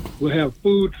 We'll have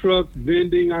food trucks,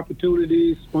 vending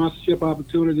opportunities, sponsorship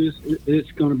opportunities.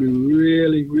 It's going to be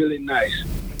really, really nice.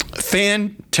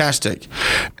 Fantastic.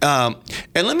 And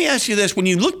let me ask you this. When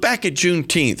you look back at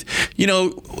Juneteenth,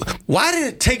 why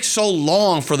did it take so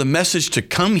long for the message to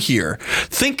come here?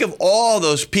 Think of all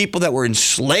those people that were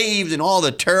enslaved and all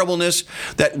the terribleness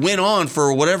that went on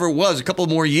for whatever it was, a couple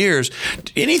more years.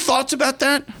 Any thoughts about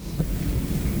that?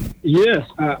 Yes.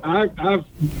 I've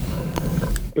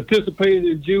participated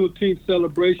in Juneteenth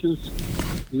celebrations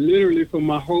literally for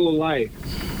my whole life.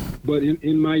 But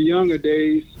in my younger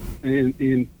days, and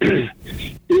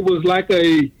it was like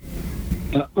a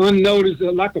unnoticed,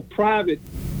 like a private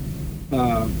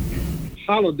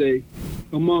holiday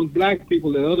among black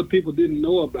people that other people didn't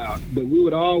know about. But we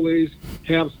would always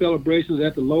have celebrations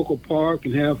at the local park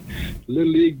and have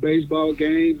Little League baseball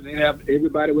games, and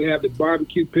everybody would have the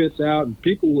barbecue pits out, and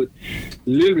people would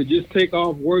literally just take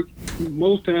off work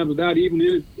most times without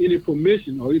even any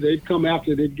permission, or they'd come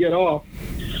after they'd get off,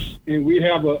 and we'd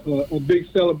have a big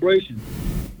celebration.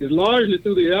 It's largely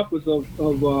through the efforts of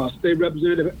State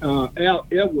Representative Al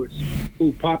Edwards,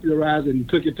 who popularized it and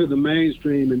took it to the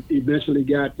mainstream and eventually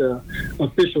got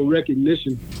official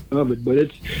recognition of it. But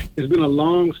it's been a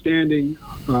long-standing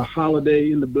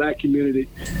holiday in the black community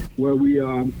where we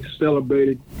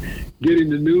celebrated getting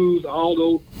the news,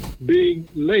 although being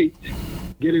late,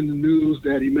 getting the news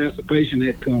that emancipation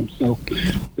had come. So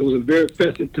it was a very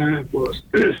festive time for us.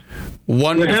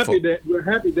 Wonderful. We're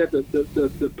happy that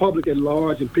the public at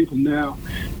large and people now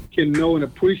can know and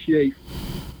appreciate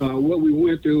what we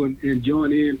went through and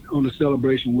join in on the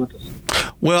celebration with us.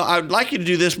 Well, I'd like you to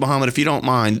do this, Muhammad, if you don't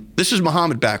mind. This is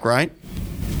Muhammad back, right?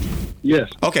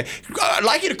 Yes. Okay. I'd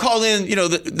like you to call in,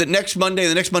 the next Monday,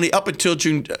 up until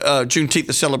Juneteenth,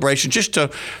 the celebration, just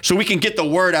so we can get the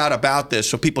word out about this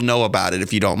so people know about it,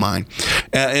 if you don't mind.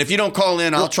 And if you don't call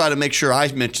in, I'll try to make sure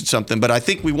I mention something. But I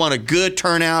think we want a good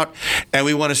turnout, and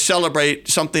we want to celebrate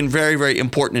something very, very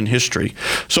important in history.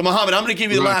 So, Muhammad, I'm going to give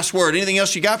you the last word. Anything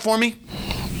else you got for me?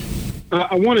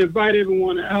 I want to invite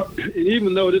everyone out, and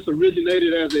even though this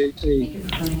originated as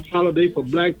a holiday for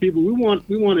black people, we want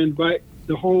to invite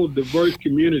the whole diverse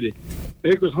community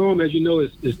Acres Home, as you know,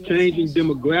 is changing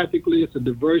demographically. It's a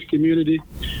diverse community,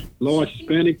 large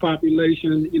Hispanic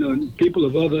population, and people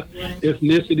of other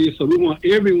ethnicities. So we want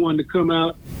everyone to come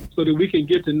out so that we can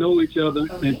get to know each other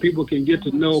and people can get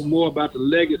to know more about the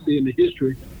legacy and the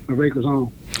history of Acres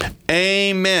Home.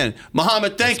 Amen.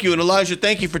 Muhammad, thank you. And Elijah,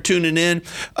 thank you for tuning in.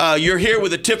 You're here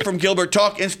with a tip from Gilbert.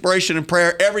 Talk, inspiration, and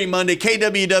prayer every Monday,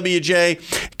 KWWJ,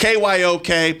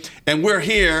 KYOK. And we're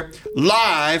here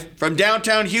live from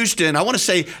downtown Houston. I want to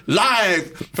say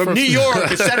live from New York.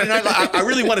 It's Saturday Night Live. I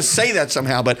really want to say that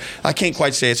somehow, but I can't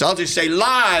quite say it. So I'll just say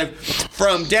live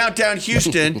from downtown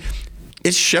Houston.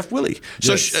 It's Chef Willie.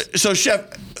 So, Yes. so Chef,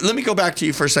 let me go back to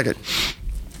you for a second.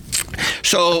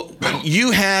 So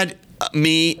you had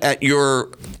me at your,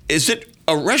 is it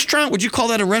a restaurant? Would you call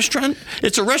that a restaurant?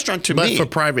 It's a restaurant to me. But for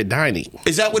private dining.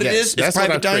 Is that what it Yes, is? That's It's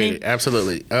private what I dining? created.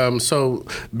 Absolutely. So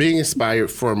being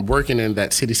inspired from working in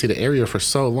that city area for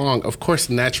so long, of course,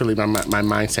 naturally, my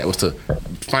mindset was to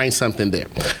find something there.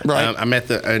 Right. I met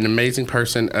an amazing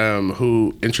person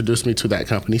who introduced me to that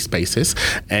company, Spaces,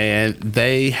 and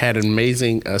they had an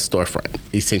amazing storefront,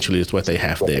 essentially is what they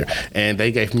have there. And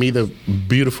they gave me the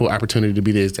beautiful opportunity to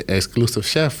be the exclusive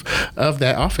chef of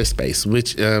that office space,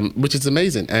 which is amazing.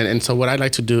 And so what I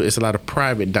like to do is a lot of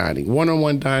private dining,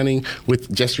 one-on-one dining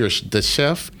with just the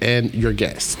chef and your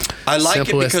guest. I like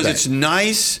Simple it as because that. it's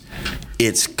nice,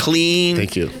 it's clean.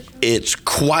 Thank you. It's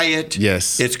quiet.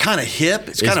 Yes. It's kind of hip.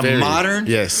 It's kind of very- modern.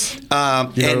 Yes.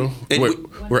 And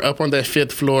We're up on that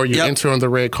 5th floor. You Yep. enter on the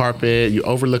red carpet. You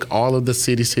overlook all of the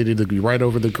city to be right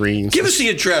over the greens. give us the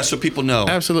address so people know.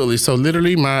 Absolutely. So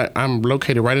literally, I'm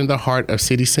located right in the heart of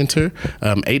City Center,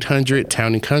 800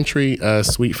 Town and Country,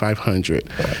 Suite 500.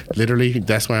 Literally,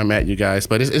 that's where I'm at, you guys.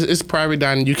 But it's private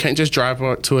dining. You can't just drive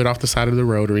to it off the side of the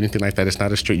road or anything like that. It's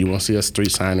not a street. You won't see a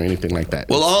street sign or anything like that.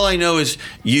 Well, all I know is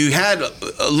you had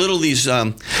a little these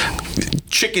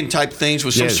chicken type things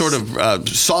with some Yes. sort of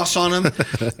sauce on them,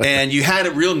 and you had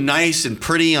it real nice and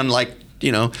pretty on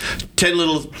 10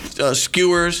 little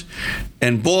skewers.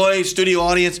 And boy, studio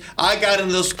audience, I got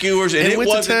into those skewers and It it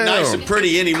went to wasn't town. nice and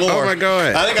pretty anymore. Oh, my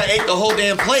God. I think I ate the whole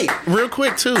damn plate. Real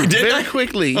quick too, Didn't very I?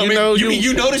 quickly. I You mean, know,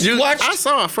 you noticed, you watched? I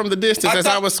saw from the distance I as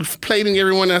I thought- was plating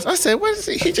everyone else. I said, "What is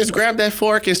it?" He just grabbed that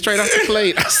fork and straight off the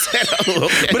plate. I said, "Oh,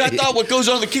 okay." But I thought what goes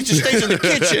on in the kitchen stays in the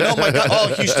kitchen. Oh my God! All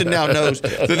Houston now knows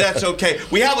that that's okay.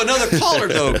 We have another caller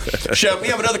though, Chef. We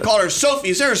have another caller, Sophie.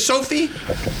 Is there a Sophie?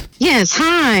 Yes,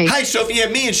 hi. Hi, Sophie. Yeah,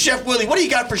 me and Chef Willie. What do you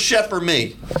got for Chef or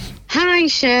me? Hi,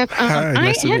 Chef. Hi, I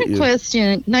nice to had meet a you.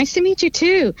 question. Nice to meet you,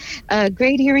 too.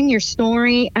 Great hearing your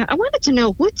story. I wanted to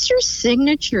know, what's your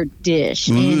signature dish?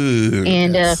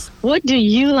 And what do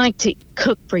you like to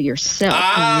cook for yourself? when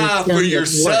you're done For with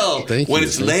yourself. work? Thank When you.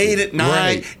 it's Thank late you. at night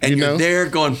Right. and You you're know? there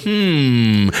going,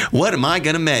 what am I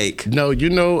going to make? No,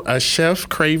 a chef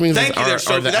cravings Thank you there, are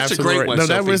Sophie. the That's a absolute great right- one, No,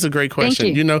 that Sophie. was a great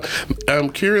question. you.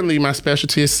 Currently my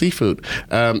specialty is seafood.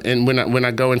 And when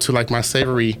I go into like my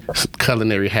savory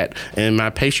culinary hat and my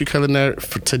pastry culinary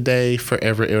for today,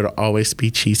 forever, it'll always be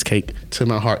cheesecake to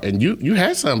my heart. And you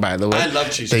had some, by the way. I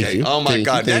love cheesecake. Thank you. Oh, my Thank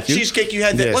God. you. That Thank you. cheesecake you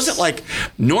had, that Yes. wasn't like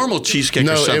normal cheesecake or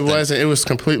No, something. it wasn't. It was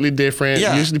completely different.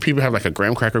 Yeah. Usually people have like a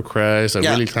graham cracker crust, a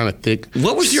Yeah. really kind of thick.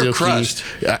 What was your silky- crust?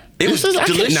 It was I can't-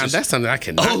 delicious. Now that's something I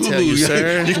cannot Oh, tell you, yeah.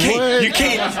 sir. You can't. What? You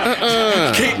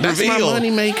can't That's my reveal.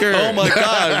 money maker. Oh my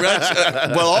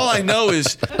God! Well, all I know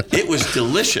is it was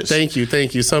delicious. Thank you.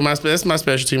 So that's my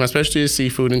specialty. My specialty is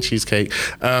seafood and cheesecake.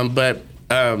 But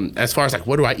as far as like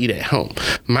what do I eat at home,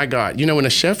 my God, when a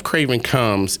chef craving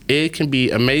comes, it can be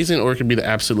amazing or it can be the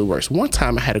absolute worst. One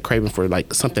time I had a craving for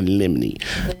like something lemony.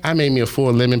 I made me a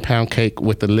full lemon pound cake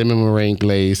with the lemon meringue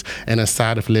glaze and a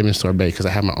side of lemon sorbet because I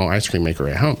have my own ice cream maker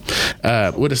at home.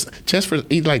 Just for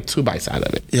eat like 2 bites out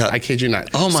of it. Yeah. I kid you not.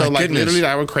 Oh, my So like goodness. literally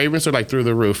our cravings are like through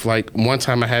the roof. Like one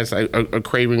time I had a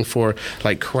craving for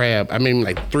like crab. I mean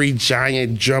like 3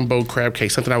 giant jumbo crab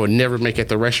cakes, something I would never make at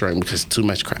the restaurant because too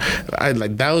much crab.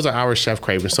 Like those are our chef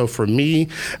cravings. So for me,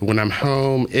 when I'm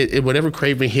home, whatever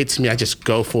craving hits me, I just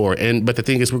go for it. But the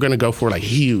thing is, we're gonna go for like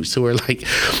huge. So we're like,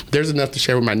 there's enough to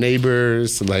share with my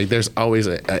neighbors. Like there's always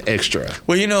an extra.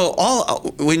 Well,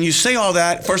 when you say all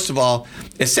that, first of all,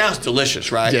 it sounds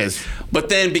delicious, right? Yes. But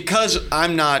then because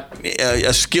I'm not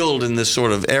skilled in this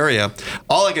sort of area,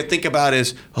 all I can think about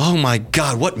is, oh my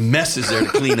God, what mess is there to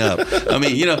clean up? I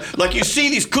mean, like you see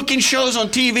these cooking shows on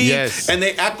TV, Yes. and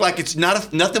they act like it's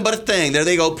nothing but a thing. There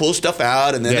they go, pull stuff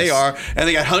out, and then Yes. they are, and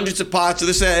they got hundreds of pots of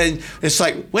this, and it's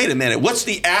like, wait a minute, what's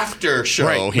the after show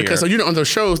Right, here? because on those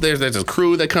shows, there's a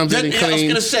crew that comes in and Yeah, I was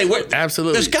cleans. gonna say,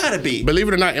 absolutely, there's got to be. Believe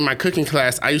it or not, in my cooking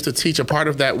class, I used to teach a part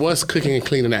of that was cooking and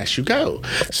cleaning as you go.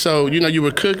 So So, you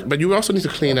would cook, but you also need to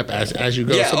clean up as you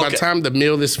go. Yeah, so by okay. the time the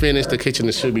meal is finished, the kitchen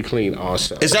should be clean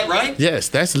also. Is that right? Yes,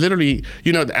 that's literally,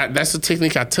 that's the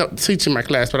technique I teach in my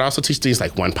class, but I also teach things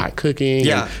like one-pot cooking,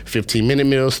 Yeah. 15-minute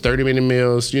meals, 30-minute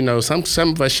meals. Some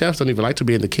of us chefs don't even like to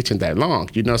be in the kitchen that long,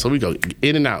 so we go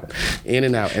in and out.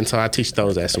 And so I teach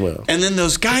those as well. And then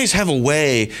those guys have a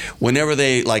way whenever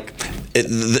they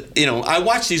I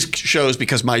watch these shows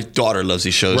because my daughter loves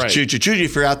these shows. Right. Judy,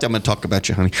 if you're out there, I'm going to talk about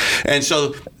you, honey. And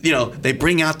so, they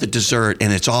bring out the dessert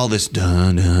and it's all this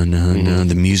dun, dun, dun, dun.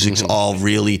 The music's all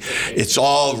really, it's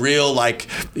all real,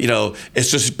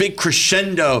 it's this big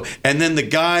crescendo. And then the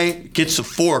guy gets a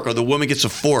fork or the woman gets a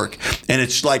fork. And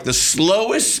it's like the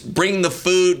slowest, bring the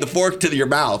fork to your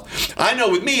mouth. I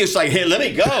know with me, it's like, hey, let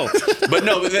me go. But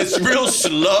no, it's real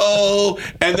slow.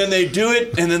 And then they do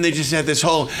it. And then they just have this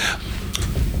whole...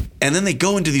 And then they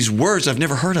go into these words I've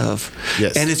never heard of.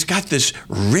 Yes. And it's got this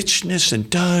richness and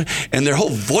their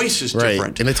whole voice is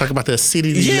different. And they talk about the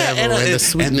acidity level and the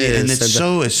sweetness. And it's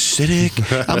so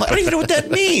acidic. I'm like, I don't even know what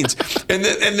that means. And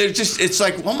they're just, it's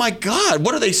like, oh my God,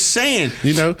 what are they saying?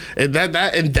 And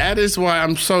that is why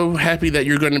I'm so happy that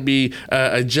you're going to be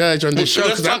a judge on this show,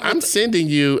 because I'm sending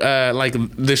you like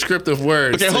descriptive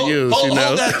words to use. Hold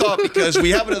that thought, because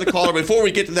we have another caller. Before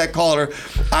we get to that caller,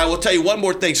 I will tell you one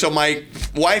more thing. So my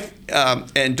wife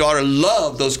and daughter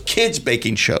love those kids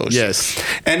baking shows. Yes.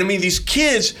 And I mean, these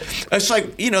kids, it's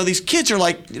like, these kids are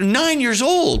like 9 years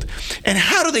old. And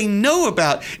how do they know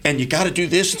about, and you got to do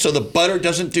this so the butter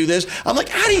doesn't do this? I'm like,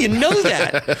 how do you know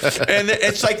that? And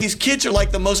it's like these kids are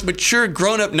like the most mature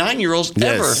grown-up 9-year-olds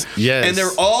ever. Yes. And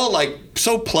they're all like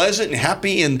so pleasant and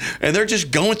happy, and they're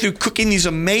just going through cooking these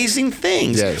amazing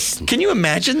things. Yes. Can you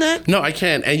imagine that? No, I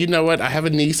can. And you know what? I have a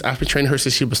niece. I've been training her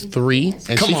since she was 3.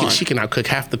 And she can outcook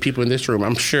half the people in this room,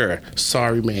 I'm sure.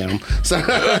 Sorry, ma'am.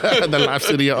 The live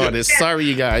studio audience. Sorry,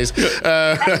 you guys.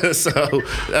 It's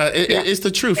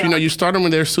the truth. You start them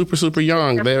when they're super, super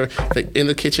young. They're in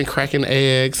the kitchen cracking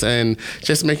eggs and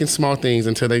just making small things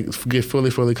until they get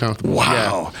fully, fully comfortable. Wow.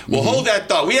 Yeah. Well, hold that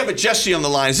thought. We have a Jesse on the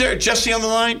line. Is there a Jesse on the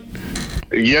line?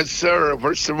 Yes, sir.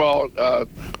 First of all, I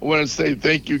want to say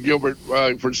thank you, Gilbert,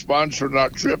 for sponsoring our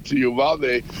trip to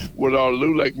Uvalde with our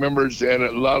LULAC members and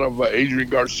a lot of Adrian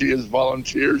Garcia's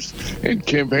volunteers and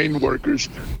campaign workers.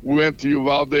 We went to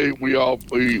Uvalde. We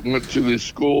went to the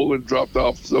school and dropped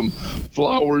off some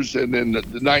flowers and then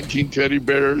the 19 teddy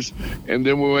bears. And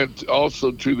then we went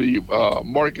also to the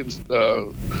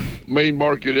main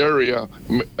market area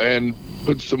and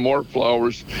put some more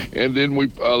flowers, and then we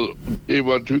gave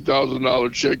a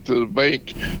 $2,000 check to the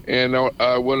bank. And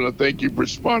I want to thank you for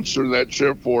sponsoring that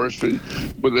trip for us with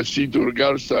the Cito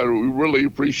Regatta side. We really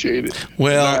appreciate it.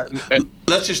 Well,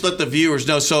 let's just let the viewers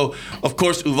know. So, of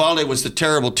course, Uvalde was the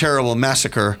terrible, terrible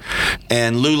massacre,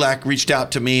 and LULAC reached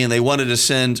out to me, and they wanted to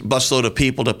send a busload of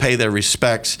people to pay their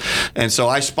respects. And so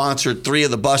I sponsored 3 of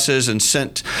the buses and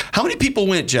sent. How many people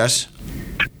went, Jess?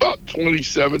 About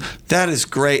 27. That is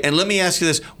great. And let me ask you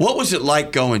this: what was it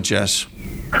like going, Jess?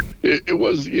 It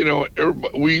was,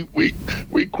 everybody, we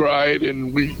cried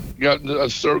and we got in a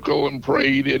circle and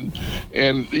prayed and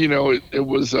it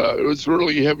was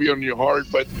really heavy on your heart,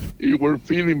 but you were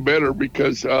feeling better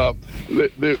because there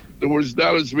was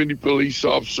not as many police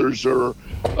officers or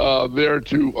there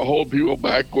to hold people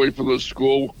back away from the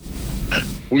school.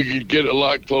 We could get a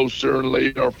lot closer and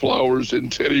lay our flowers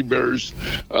and teddy bears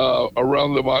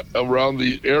around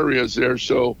the areas there.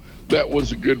 So that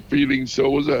was a good feeling. So it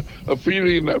was a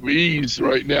feeling of ease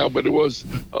right now, but it was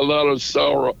a lot of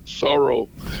sorrow.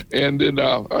 And then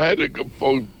I had a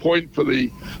point for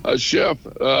the chef.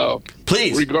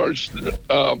 Please. Regards,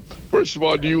 first of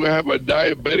all, do you have a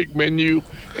diabetic menu?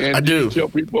 And I do.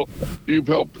 You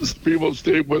help people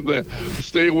stay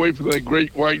away from the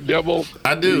great white devil?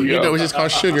 I do. It's just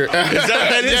called sugar.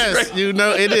 Yes,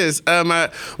 it is.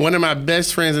 One of my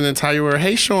best friends in the entire world.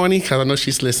 Hey, Shawnee, because I know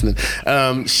she's listening.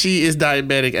 She is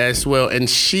diabetic as well, and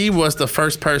she was the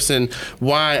first person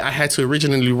why I had to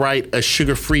originally write a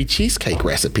sugar-free cheesecake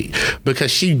recipe,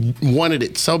 because she wanted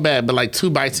it so bad. But like 2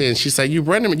 bites in, she said, "You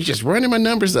just running my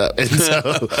numbers up." And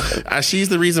so she's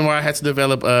the reason why I had to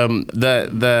develop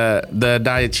the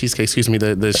diet cheesecake,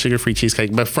 the sugar-free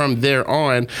cheesecake. But from there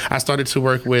on, I started to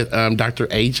work with Dr.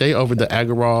 AJ over the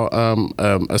Agarwal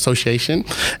Association,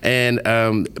 and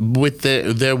with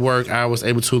their work, I was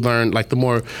able to learn like the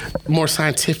more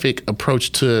scientific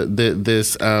approach to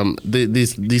these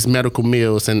medical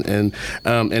meals and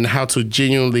how to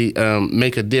genuinely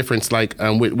make a difference, like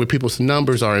where people's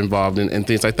numbers are involved and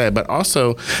things like that. But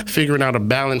also figuring figuring out a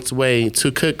balanced way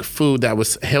to cook food that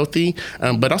was healthy,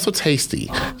 but also tasty,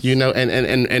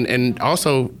 and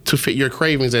also to fit your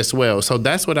cravings as well. So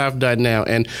that's what I've done now.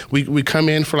 And we come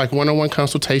in for like one-on-one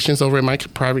consultations over in my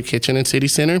private kitchen in City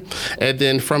Center. And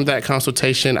then from that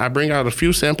consultation, I bring out a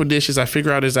few sample dishes. I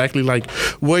figure out exactly like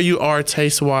where you are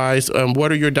taste-wise,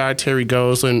 what are your dietary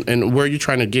goals, and where you're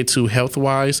trying to get to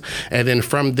health-wise. And then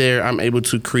from there, I'm able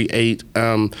to create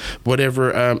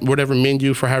whatever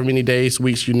menu for however many days,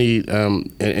 weeks you need,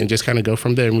 and just kind of go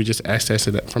from there. And we just access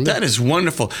it from there. That is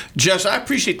wonderful. Jess, I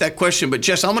appreciate that question, but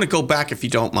Jess, I'm going to go back if you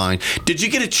don't mind. Did you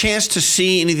get a chance to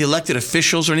see any of the elected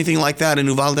officials or anything like that in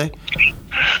Uvalde?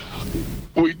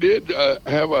 We did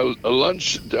have a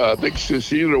lunch, I think,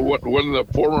 Cecilia, one of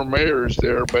the former mayors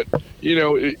there. But,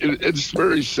 it's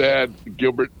very sad,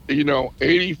 Gilbert.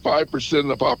 85% of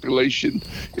the population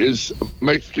is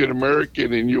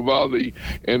Mexican-American in Uvalde,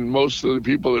 and most of the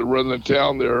people that run the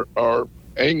town there are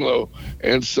Anglo,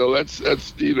 and so that's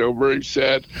very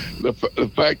sad.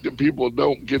 The fact that people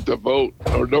don't get to vote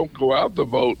or don't go out to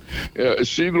vote.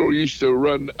 Isidro used to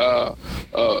run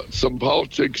some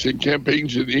politics and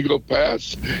campaigns in Eagle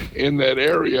Pass in that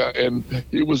area, and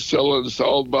he was telling us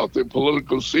all about the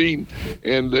political scene,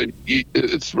 and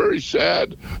it's very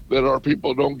sad that our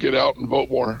people don't get out and vote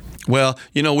more. Well,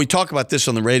 we talk about this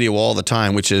on the radio all the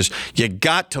time, which is you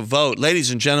got to vote. Ladies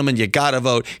and gentlemen, you got to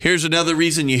vote. Here's another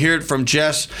reason you hear it from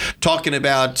Jess talking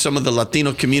about some of the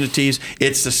Latino communities.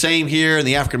 It's the same here in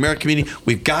the African-American community.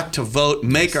 We've got to vote,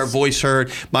 make our voice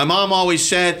heard. My mom always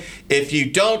said, if you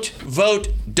don't vote,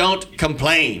 don't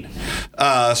complain.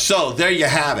 So there you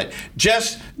have it.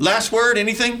 Jess, last word,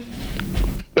 anything?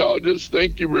 No, just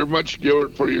thank you very much,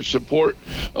 Gilbert, for your support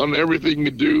on everything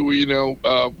you do,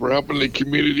 for helping the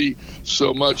community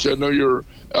so much. I know you're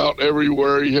out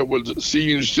everywhere. You have with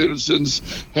senior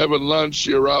citizens having lunch.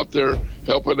 You're out there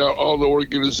helping out all the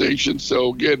organizations.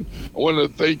 So, again, I want to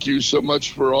thank you so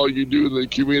much for all you do in the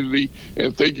community,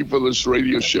 and thank you for this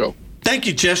radio show. Thank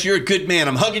you, Jess. You're a good man.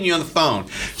 I'm hugging you on the phone.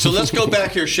 So let's go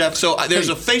back here, Chef. So there's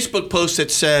a Facebook post that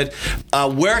said,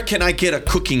 where can I get a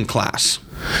cooking class?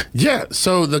 Yeah,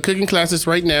 so the cooking classes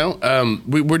right now,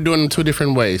 we're doing them two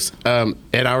different ways.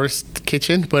 At our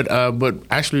kitchen, but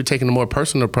actually taking a more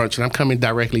personal approach, and I'm coming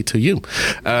directly to you.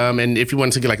 And if you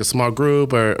want to get like a small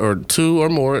group or two or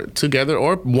more together,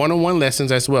 or one-on-one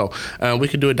lessons as well, we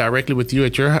could do it directly with you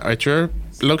at your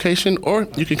location, or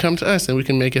you can come to us and we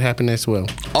can make it happen as well.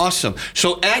 Awesome.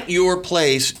 So at your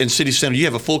place in City Center, you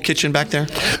have a full kitchen back there?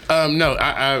 No,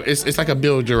 it's like a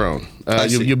build your own.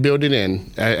 You build it in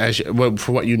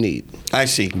for what you need. I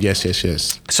see. Yes.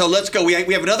 So let's go. We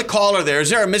have another caller there. Is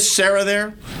there a Miss Sarah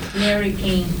there? Larry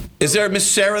King. Is there a Miss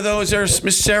Sarah, though? Is there a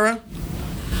Miss Sarah?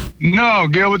 No,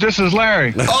 Gilbert, this is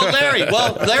Larry. Oh, Larry.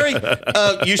 Well, Larry,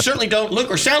 you certainly don't look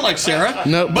or sound like Sarah.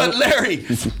 No, but Larry,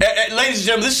 ladies and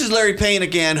gentlemen, this is Larry Payne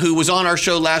again, who was on our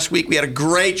show last week. We had a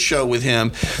great show with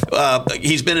him.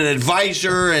 He's been an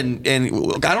advisor and I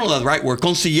don't know the right word,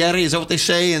 consigliere, is that what they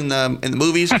say in the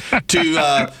movies?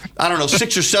 To,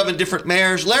 6 or 7 different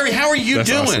mayors. Larry, how are you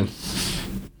doing? Awesome.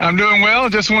 I'm doing well.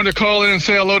 Just wanted to call in and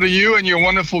say hello to you and your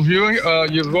wonderful viewing,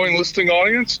 your growing listening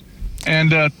audience.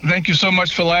 And thank you so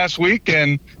much for last week,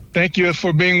 and thank you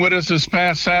for being with us this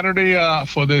past Saturday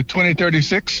for the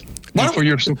 2036, and for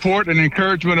your support and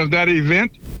encouragement of that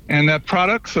event and that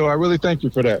product. So I really thank you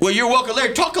for that. Well, you're welcome.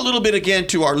 Larry, talk a little bit again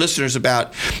to our listeners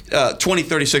about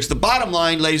 2036. The bottom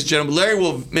line, ladies and gentlemen, Larry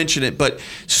will mention it, but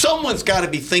someone's got to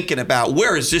be thinking about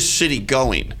where is this city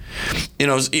going?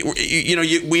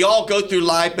 We all go through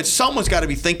life, but someone's got to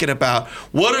be thinking about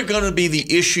what are going to be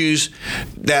the issues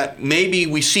that maybe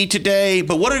we see today,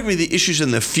 but what are going to be the issues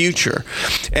in the future?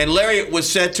 And Larry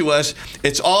was said to us,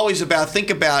 it's always think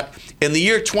about in the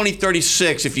year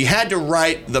 2036, if you had to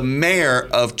write the mayor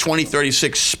of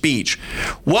 2036 speech,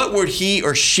 what would he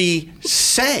or she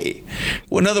say?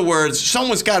 Well, in other words,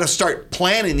 someone's got to start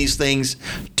planning these things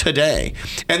today.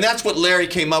 And that's what Larry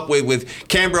came up with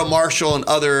Canberra Marshall and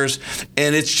others.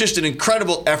 And it's just an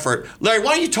incredible effort. Larry,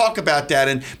 why don't you talk about that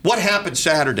and what happened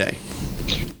Saturday?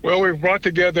 Well, we've brought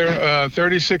together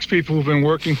 36 people who've been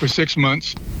working for 6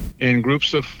 months in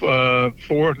groups of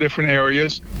 4 different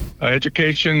areas: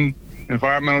 education,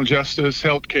 environmental justice,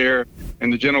 healthcare,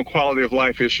 and the general quality of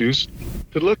life issues,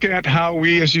 to look at how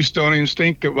we as Houstonians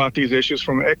think about these issues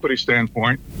from an equity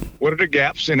standpoint. What are the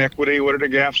gaps in equity? What are the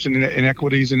gaps in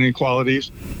inequities and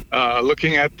inequalities?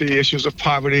 Looking at the issues of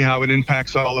poverty, how it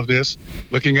impacts all of this.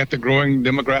 Looking at the growing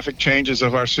demographic changes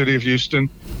of our city of Houston,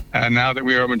 now that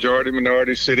we are a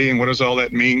majority-minority city, and what does all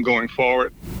that mean going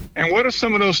forward? And what are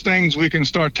some of those things we can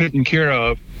start taking care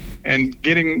of and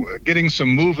getting some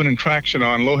movement and traction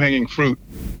on low-hanging fruit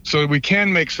so that we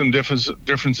can make some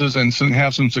differences and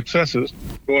have some successes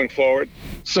going forward.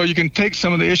 So you can take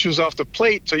some of the issues off the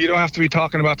plate so you don't have to be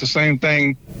talking about the same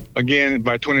thing again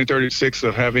by 2036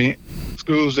 of having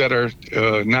schools that are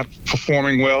not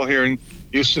performing well here in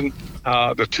Houston,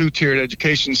 the two-tiered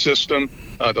education system,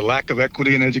 the lack of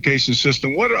equity in the education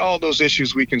system. What are all those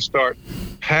issues we can start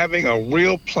having a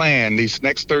real plan these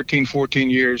next 13, 14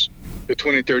 years to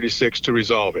 2036 to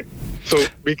resolve it? So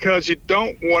because you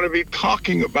don't want to be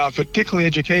talking about, particularly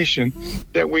education,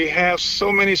 that we have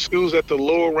so many schools at the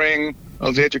lower ring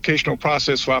of the educational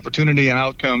process for opportunity and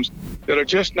outcomes that are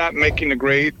just not making the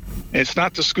grade. It's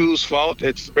not the school's fault.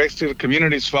 It's basically the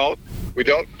community's fault. We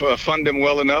don't fund them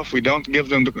well enough. We don't give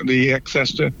them the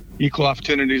access to equal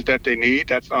opportunities that they need.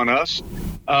 That's on us.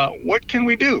 What can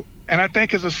we do? And I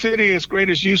think as a city as great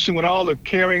as Houston, with all the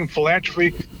caring,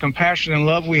 philanthropy, compassion, and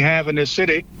love we have in this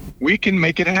city, we can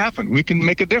make it happen. We can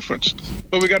make a difference.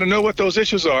 But we got to know what those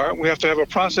issues are. We have to have a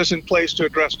process in place to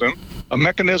address them, a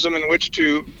mechanism in which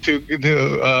to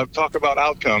talk about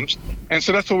outcomes. And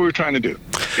so that's what we're trying to do.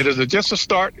 It is just a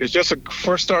start. It's just a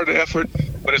first start of effort,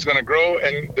 but it's going to grow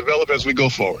and develop as we go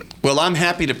forward. Well, I'm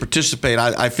happy to participate.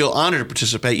 I feel honored to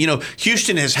participate. You know,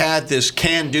 Houston has had this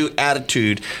can-do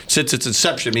attitude since its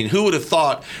inception. I mean, who would have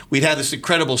thought we'd have this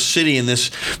incredible city in this,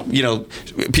 you know,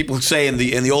 people say in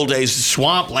the old days,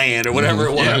 swampland or whatever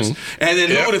it was. And then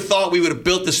who would have thought we would have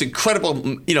built this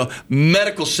incredible, you know,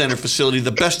 medical center facility,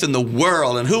 the best in the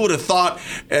world. And who would have thought,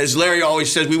 as Larry always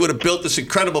says, we would have built this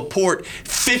incredible port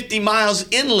 50 miles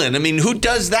inland. I mean, who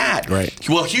does that? Right.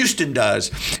 Well, Houston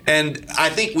does. And I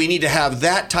think we need to have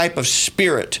that type of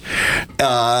spirit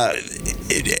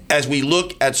as we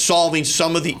look at solving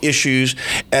some of the issues,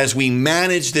 as we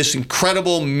manage this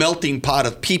incredible melting pot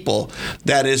of people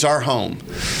that is our home.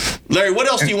 Larry, what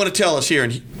else do you want to tell us here?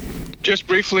 Just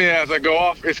briefly as I go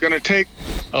off, it's going to take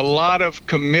a lot of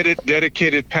committed,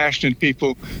 dedicated, passionate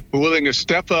people who are willing to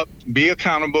step up, be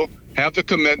accountable, have the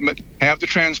commitment, have the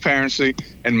transparency,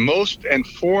 and most and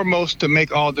foremost to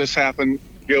make all this happen,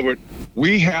 Gilbert,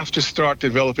 we have to start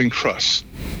developing trust.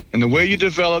 And the way you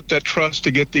develop that trust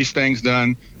to get these things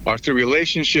done are through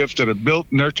relationships that are built,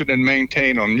 nurtured, and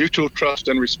maintained on mutual trust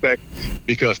and respect,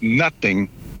 because nothing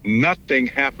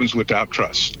happens without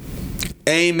trust.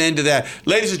 Amen to that.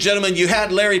 Ladies and gentlemen, you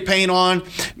had Larry Payne on.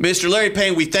 Mr. Larry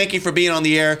Payne, we thank you for being on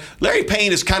the air. Larry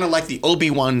Payne is kind of like the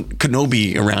Obi-Wan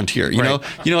Kenobi around here, you know?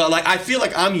 You know, like I feel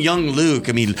like I'm young Luke.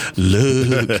 I mean,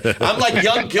 Luke. I'm like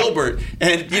young Gilbert.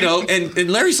 And, you know, and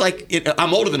Larry's like,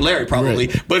 I'm older than Larry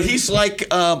probably, but he's like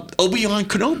Obi-Wan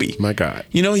Kenobi. My God.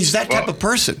 You know, he's that type of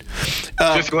person.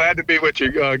 Just glad to be with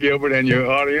you, Gilbert, and your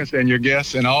audience and your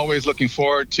guests, and always looking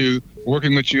forward to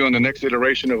working with you on the next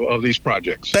iteration of these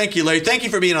projects. Thank you, Larry. Thank you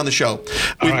for being on the show.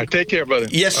 All right. Take care, brother.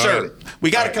 Yes, sir. Right.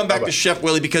 We got to come back to Chef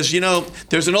Willie because, you know,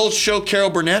 there's an old show, Carol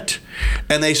Burnett,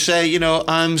 and they say, you know,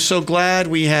 I'm so glad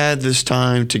we had this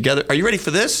time together. Are you ready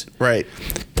for this? Right.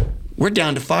 We're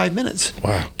down to 5 minutes.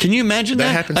 Wow. Can you imagine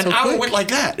that? Happened An so hour quick. went like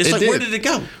that. It's like, did. where did it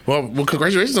go? Well,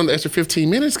 congratulations on the extra 15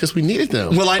 minutes because we needed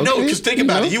them. Well, I know, Okay? because think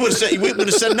about it. You would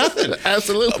have said nothing.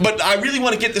 Absolutely. But I really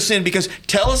want to get this in because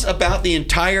tell us about the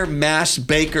entire Mass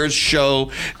Bakers show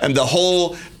and the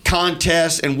whole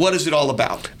contest and what is it all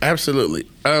about? Absolutely.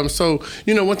 So,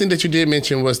 you know, one thing that you did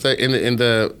mention was that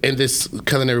in this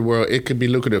culinary world, it could be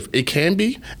lucrative. It can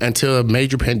be until a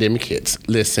major pandemic hits.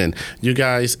 Listen, you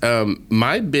guys,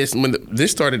 my business,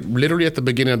 this started literally at the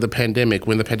beginning of the pandemic.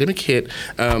 When the pandemic hit,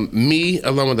 me,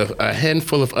 along with a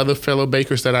handful of other fellow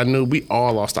bakers that I knew, we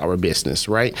all lost our business,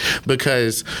 right?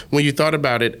 Because when you thought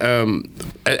about it,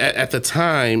 at the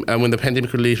time, when the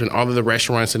pandemic relief and all of the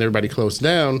restaurants and everybody closed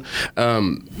down,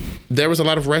 there was a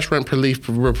lot of restaurant relief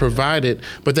provided,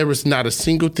 but there was not a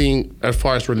single thing as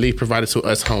far as relief provided to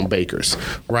us home bakers,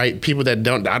 right? People that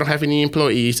I don't have any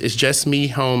employees. It's just me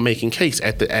home making cakes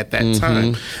at that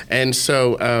time. And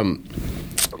so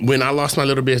when I lost my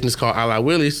little business called A La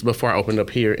Willie's before I opened up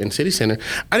here in City Center,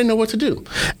 I didn't know what to do.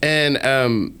 And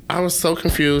I was so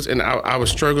confused and I was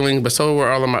struggling, but so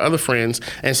were all of my other friends.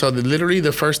 And so literally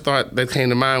the first thought that came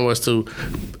to mind was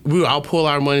I'll pull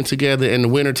our money together and the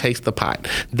winner takes the pot.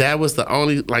 That was the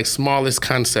only smallest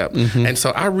concept. And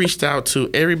so I reached out to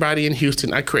everybody in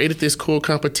Houston. I created this cool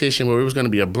competition where it was going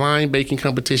to be a blind baking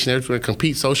competition. Everyone's going to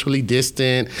compete socially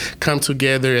distant, come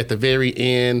together at the very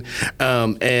end,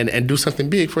 and do something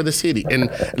big for the city. And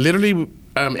literally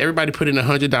everybody put in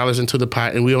 $100 into the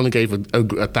pot, and we only gave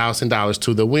 $1,000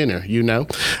 to the winner, you know.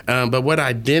 But what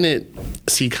I didn't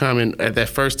see coming at that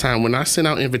first time, when I sent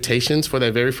out invitations for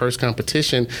that very first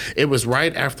competition, it was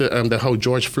right after the whole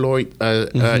George Floyd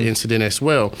incident as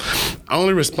well.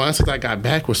 Only responses I got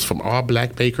back was from all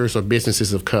black bakers or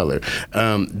businesses of color.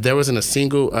 There wasn't a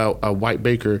single white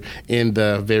baker in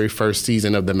the very first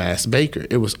season of The Masked Baker.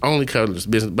 It was only colorless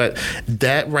business. But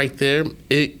that right there,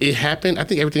 it happened. I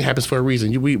think everything happens for a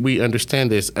reason. We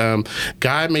understand this.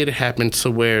 God made it happen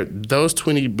to where those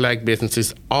 20 black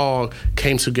businesses all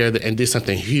came together and did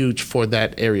something huge for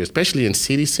that area, especially in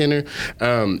City Center,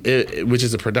 which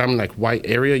is a predominantly like white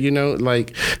area, you know,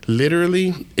 like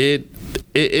literally it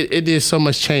did so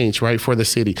much change, right, for the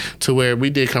city to where we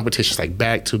did competitions like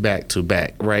back to back to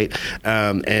back, right?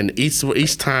 And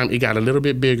each time it got a little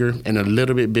bit bigger and a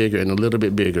little bit bigger and a little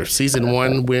bit bigger. Season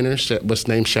 1 winner was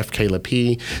named Chef Kayla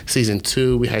P. Season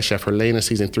 2, we had Chef Helena.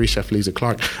 Season 3, Chef Lisa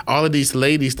Clark. All of these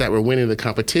ladies that were winning the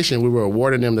competition, we were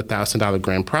awarding them the $1,000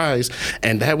 grand prize,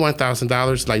 and that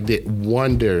 $1,000 like did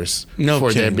wonders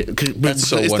for that. That's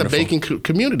so it's wonderful. The baking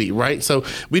community, right? So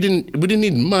we didn't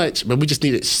need much, but we just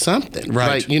needed something, right?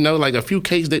 Like, you know, like a few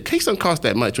cakes. Cakes don't cost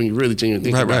that much when you really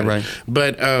genuinely think about it.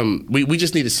 But we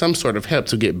just needed some sort of help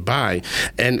to get by,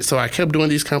 and so I kept doing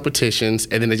these competitions,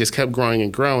 and then they just kept growing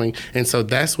and growing, and so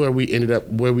that's where we ended up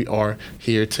where we are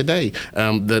here today.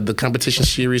 The competition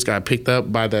series got picked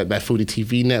up by that Foodie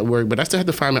TV network, but I still had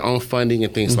to find my own funding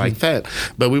and things like that.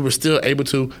 But we were still able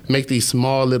to make these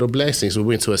small little blessings. We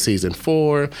went to a season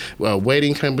 4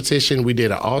 waiting competition. We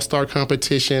did an all-star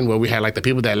competition where we had like the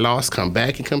people that lost come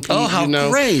back and compete. Oh, how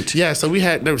great! Yeah, so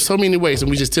there were so many ways, and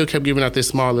we just still kept giving out this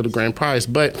small little grand prize,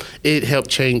 but it helped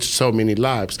change so many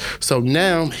lives. So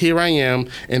now here I am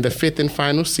in the 5th and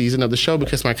final season of the show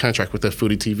because my contract with the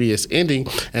Foodie TV is ending,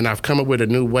 and I've come up with a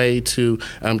new way to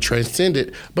transcend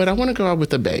it. But I want to go out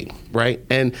with a bang, right?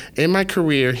 And in my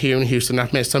career here in Houston,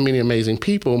 I've met so many amazing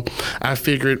people. I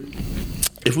figured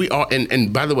if we all,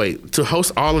 and by the way, to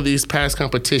host all of these past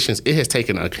competitions, it has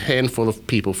taken a handful of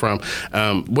people from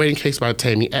Waiting Cakes by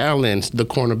Tammy Allen, The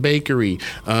Corner Bakery,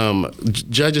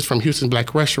 judges from Houston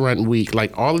Black Restaurant Week.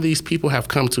 Like all of these people have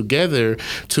come together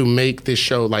to make this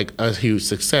show like a huge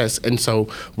success. And so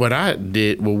what I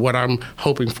did, well, what I'm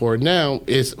hoping for now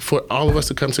is for all of us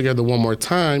to come together one more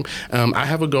time. I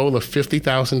have a goal of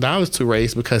 $50,000 to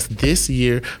raise because this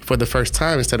year, for the first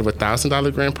time, instead of a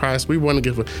 $1,000 grand prize, we want to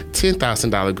give a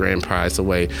 $10,000 grand prize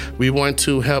away. We want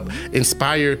to help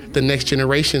inspire the next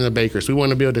generation of bakers. We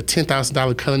want to build a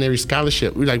 $10,000 culinary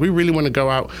scholarship. We really want to go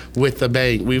out with a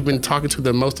bang. We've been talking to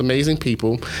the most amazing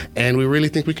people, and we really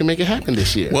think we can make it happen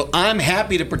this year. Well, I'm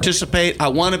happy to participate. I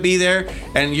want to be there,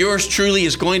 and yours truly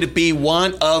is going to be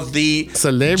one of the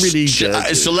celebrity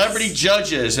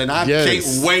judges, and I can't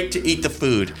wait to eat the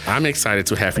food. I'm excited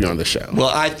to have you on the show.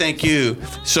 Well, I thank you.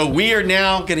 So we are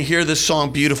now going to hear this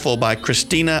song Beautiful by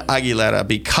Christina Aguilera,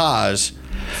 because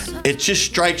it just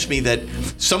strikes me that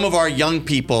some of our young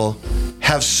people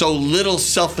have so little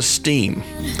self-esteem,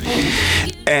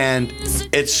 and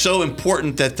it's so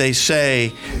important that they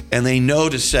say, and they know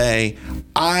to say,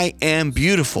 I am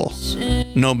beautiful,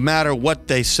 no matter what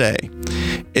they say.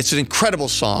 It's an incredible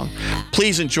song.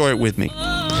 Please enjoy it with me.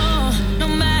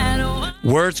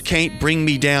 Words can't bring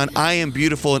me down. I am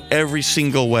beautiful in every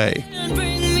single way.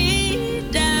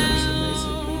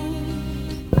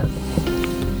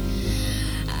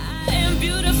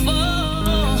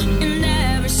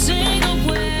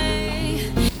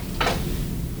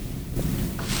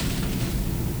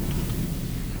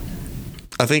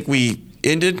 I think we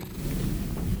ended.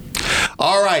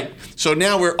 All right. So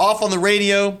now we're off on the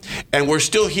radio, and we're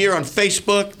still here on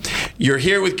Facebook. You're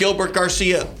here with Gilbert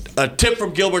Garcia. A tip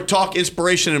from Gilbert, talk,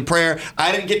 inspiration, and prayer.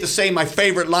 I didn't get to say my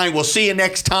favorite line. We'll see you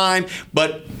next time,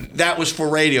 but that was for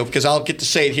radio because I'll get to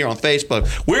say it here on Facebook.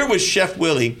 We're with Chef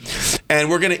Willie, and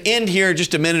we're going to end here in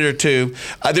just a minute or two.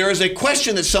 There is a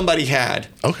question that somebody had.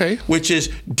 Okay. Which is,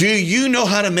 do you know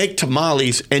how to make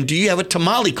tamales, and do you have a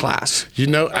tamale class? You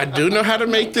know, I do know how to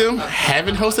make them.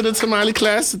 Haven't hosted a tamale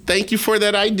class. Thank you for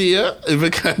that idea.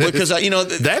 Because you know,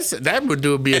 that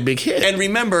would be a big hit. And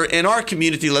remember, in our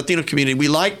community, Latino community, we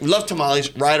love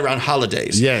tamales right around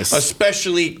holidays. Yes.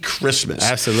 Especially Christmas.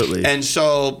 Absolutely. And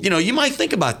so, you know, you might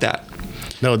think about that.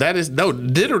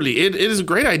 Literally, it is a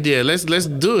great idea. Let's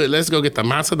do it. Let's go get the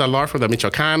masa, the lard for the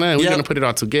Michoacana, and we're going to put it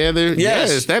all together.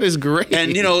 Yes, that is great.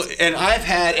 And, you know, and I've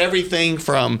had everything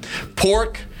from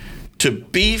pork to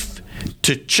beef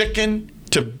to chicken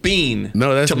to bean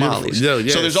tamales. So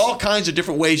there's all kinds of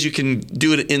different ways you can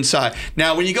do it inside.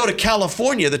 Now, when you go to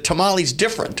California, the tamale's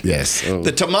different. Yes.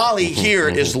 The tamale here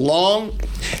is long,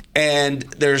 and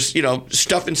there's,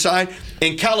 stuff inside.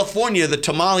 In California, the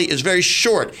tamale is very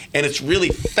short, and it's really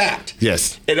fat.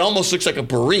 Yes. It almost looks like a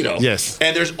burrito. Yes.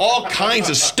 And there's all kinds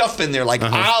of stuff in there, like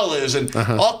olives and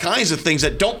all kinds of things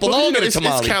that don't belong in a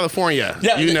tamale. It's California.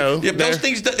 Yeah, those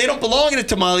things, they don't belong in a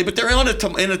tamale, but they're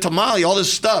in a tamale, all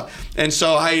this stuff. And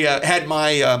so I had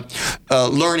my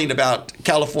learning about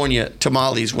California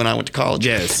tamales when I went to college.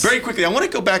 Yes. Very quickly, I want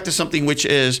to go back to something which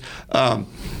is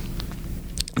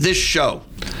this show.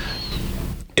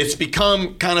 It's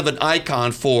become kind of an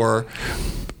icon for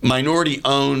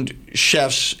minority-owned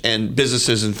chefs and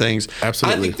businesses and things.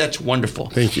 Absolutely. I think that's wonderful.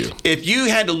 Thank you. If you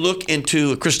had to look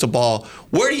into a crystal ball,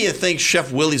 where do you think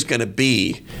Chef Willie's going to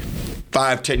be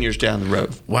 5-10 years down the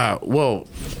road? Wow. Well,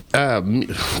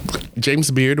 James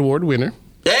Beard Award winner.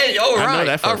 Hey, all right. I know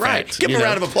that for all a right. fact. Give him a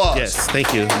round of applause. Yes,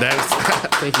 thank you.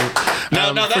 Thank you.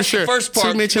 Now that's for sure. the first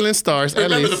part. 2 Michelin stars.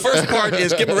 Remember, the first part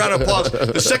is give him a round of applause.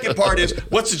 The second part is,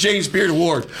 what's the James Beard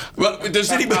Award? Well,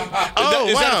 does anybody?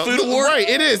 Is that a food award? Right,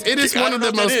 it is. It is one of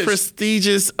the most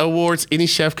prestigious awards any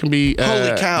chef can be.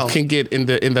 Holy cow! Can get in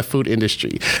the food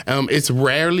industry. It's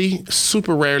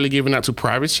super rarely given out to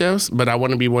private chefs, but I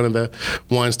want to be one of the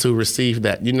ones to receive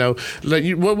that.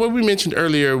 What we mentioned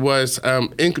earlier was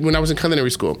when I was in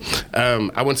culinary school.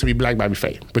 I wanted to be black by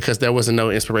buffet because there wasn't no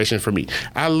inspiration for me.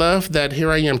 I love that here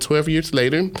I am 12 years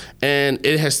later, and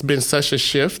it has been such a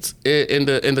shift in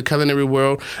the culinary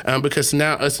world because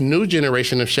now us new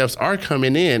generation of chefs are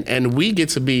coming in, and we get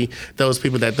to be those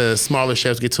people that the smaller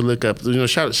chefs get to look up.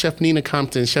 Shout out Chef Nina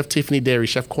Compton, Chef Tiffany Derry,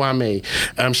 Chef Kwame,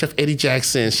 Chef Eddie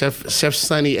Jackson, Chef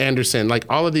Sonny Anderson. Like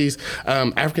all of these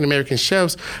African American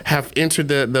chefs have entered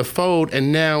the fold,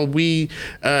 and now we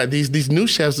these new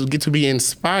chefs get to be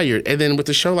inspired. And then with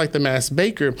a show like The Masked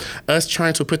Baker, us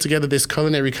trying to put together this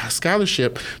culinary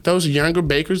scholarship, those younger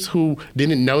bakers who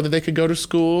didn't know that they could go to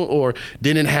school or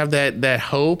didn't have that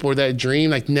hope or that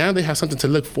dream, like now they have something to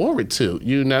look forward to,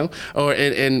 or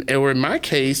in my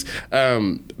case,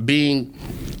 being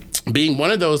one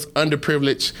of those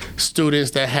underprivileged students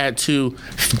that had to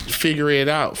figure it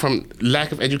out from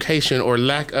lack of education or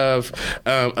lack of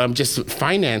just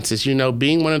finances,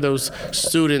 being one of those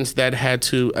students that had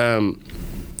to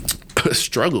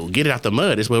struggle, get it out the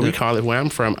mud is what we call it where I'm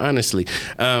from, honestly.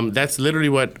 That's literally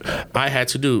what I had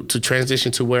to do to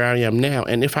transition to where I am now.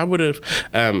 And if I would have,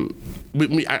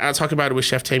 I talk about it with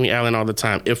Chef Tammy Allen all the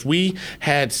time. If we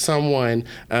had someone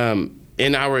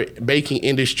in our baking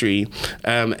industry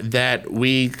that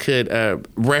we could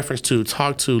reference to,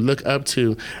 talk to, look up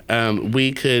to,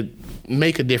 we could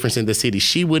make a difference in the city.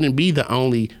 She wouldn't be the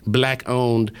only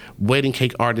black-owned wedding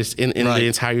cake artist in the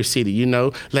entire city.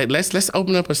 Let's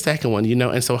open up a second one.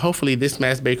 And so hopefully this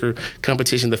Masked Baker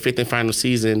competition, the 5th and final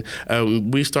season,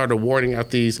 we start awarding out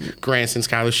these grants and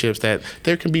scholarships that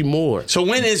there can be more. So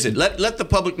when is it? Let the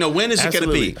public know, when is it going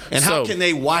to be, and how can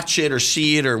they watch it or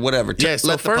see it or whatever?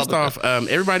 So first off,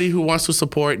 everybody who wants to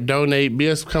support, donate,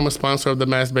 become a sponsor of the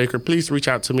Masked Baker, please reach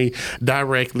out to me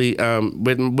directly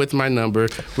with my number,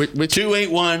 which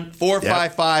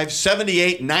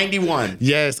 281-455-7891.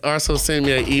 Yes. Also send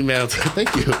me an email.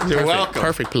 Thank you. You're welcome.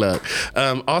 Perfect plug.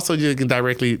 Also, you can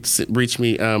directly reach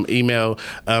me email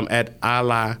at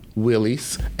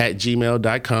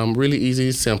alawillies@gmail.com. Really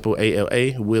easy, simple.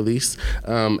 ALA Willies.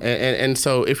 And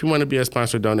so if you want to be a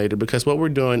sponsor donator, because what we're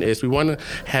doing is we want to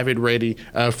have it ready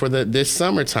for this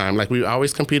summertime. Like we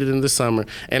always competed in the summer.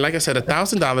 And like I said,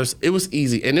 $1,000, it was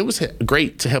easy. And it was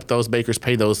great to help those bakers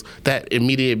pay that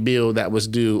immediate bill that was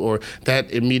due or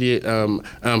that immediate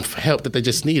help that they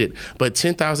just needed. But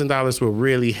 $10,000 will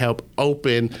really help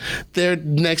open their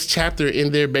next chapter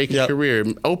in their baking career,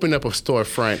 open up a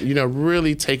storefront,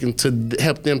 really to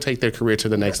help them take their career to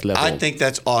the next level. I think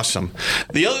that's awesome.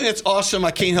 The other thing that's awesome,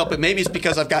 I can't help it, maybe it's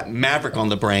because I've got Maverick on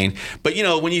the brain, but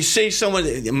when you say someone,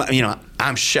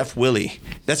 I'm Chef Willie,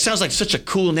 that sounds like such a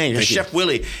cool name, Chef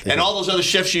Willie. And all those other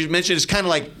chefs you mentioned, it's kind of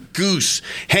like Goose,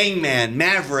 Hangman,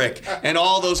 Maverick, and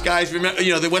all those guys. Remember,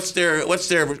 what's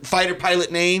their fighter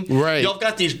pilot name? Right. Y'all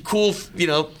got these cool,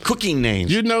 cooking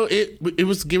names. It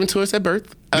was given to us at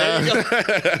birth.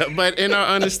 But in all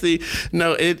honesty,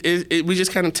 no, we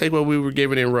just kind of take what we were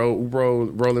given and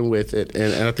rolling with it,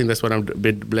 and I think that's what I'm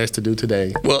been blessed to do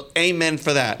today. Well, amen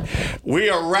for that. We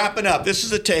are wrapping up. This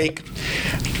is a take.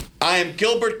 I am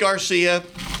Gilbert Garcia.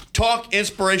 Talk,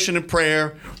 inspiration, and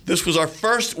prayer. This was our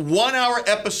first 1-hour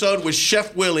episode with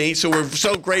Chef Willie, so we're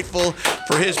so grateful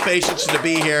for his patience to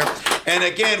be here. And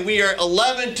again, we are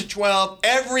 11 to 12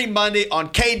 every Monday on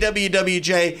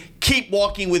KWWJ, Keep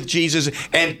Walking with Jesus,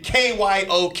 and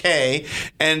KYOK.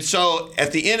 And so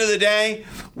at the end of the day,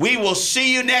 we will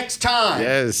see you next time.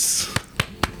 Yes.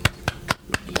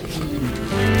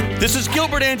 This is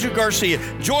Gilbert Andrew Garcia.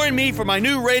 Join me for my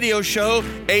new radio show,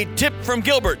 A Tip from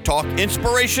Gilbert. Talk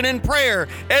inspiration and prayer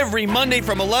every Monday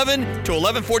from 11 to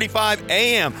 11:45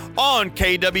 a.m. on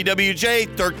KWWJ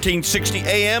 1360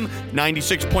 AM,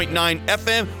 96.9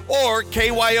 FM, or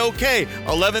KYOK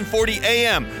 1140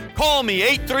 AM. Call me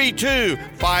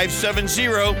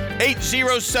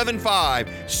 832-570-8075.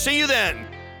 See you then.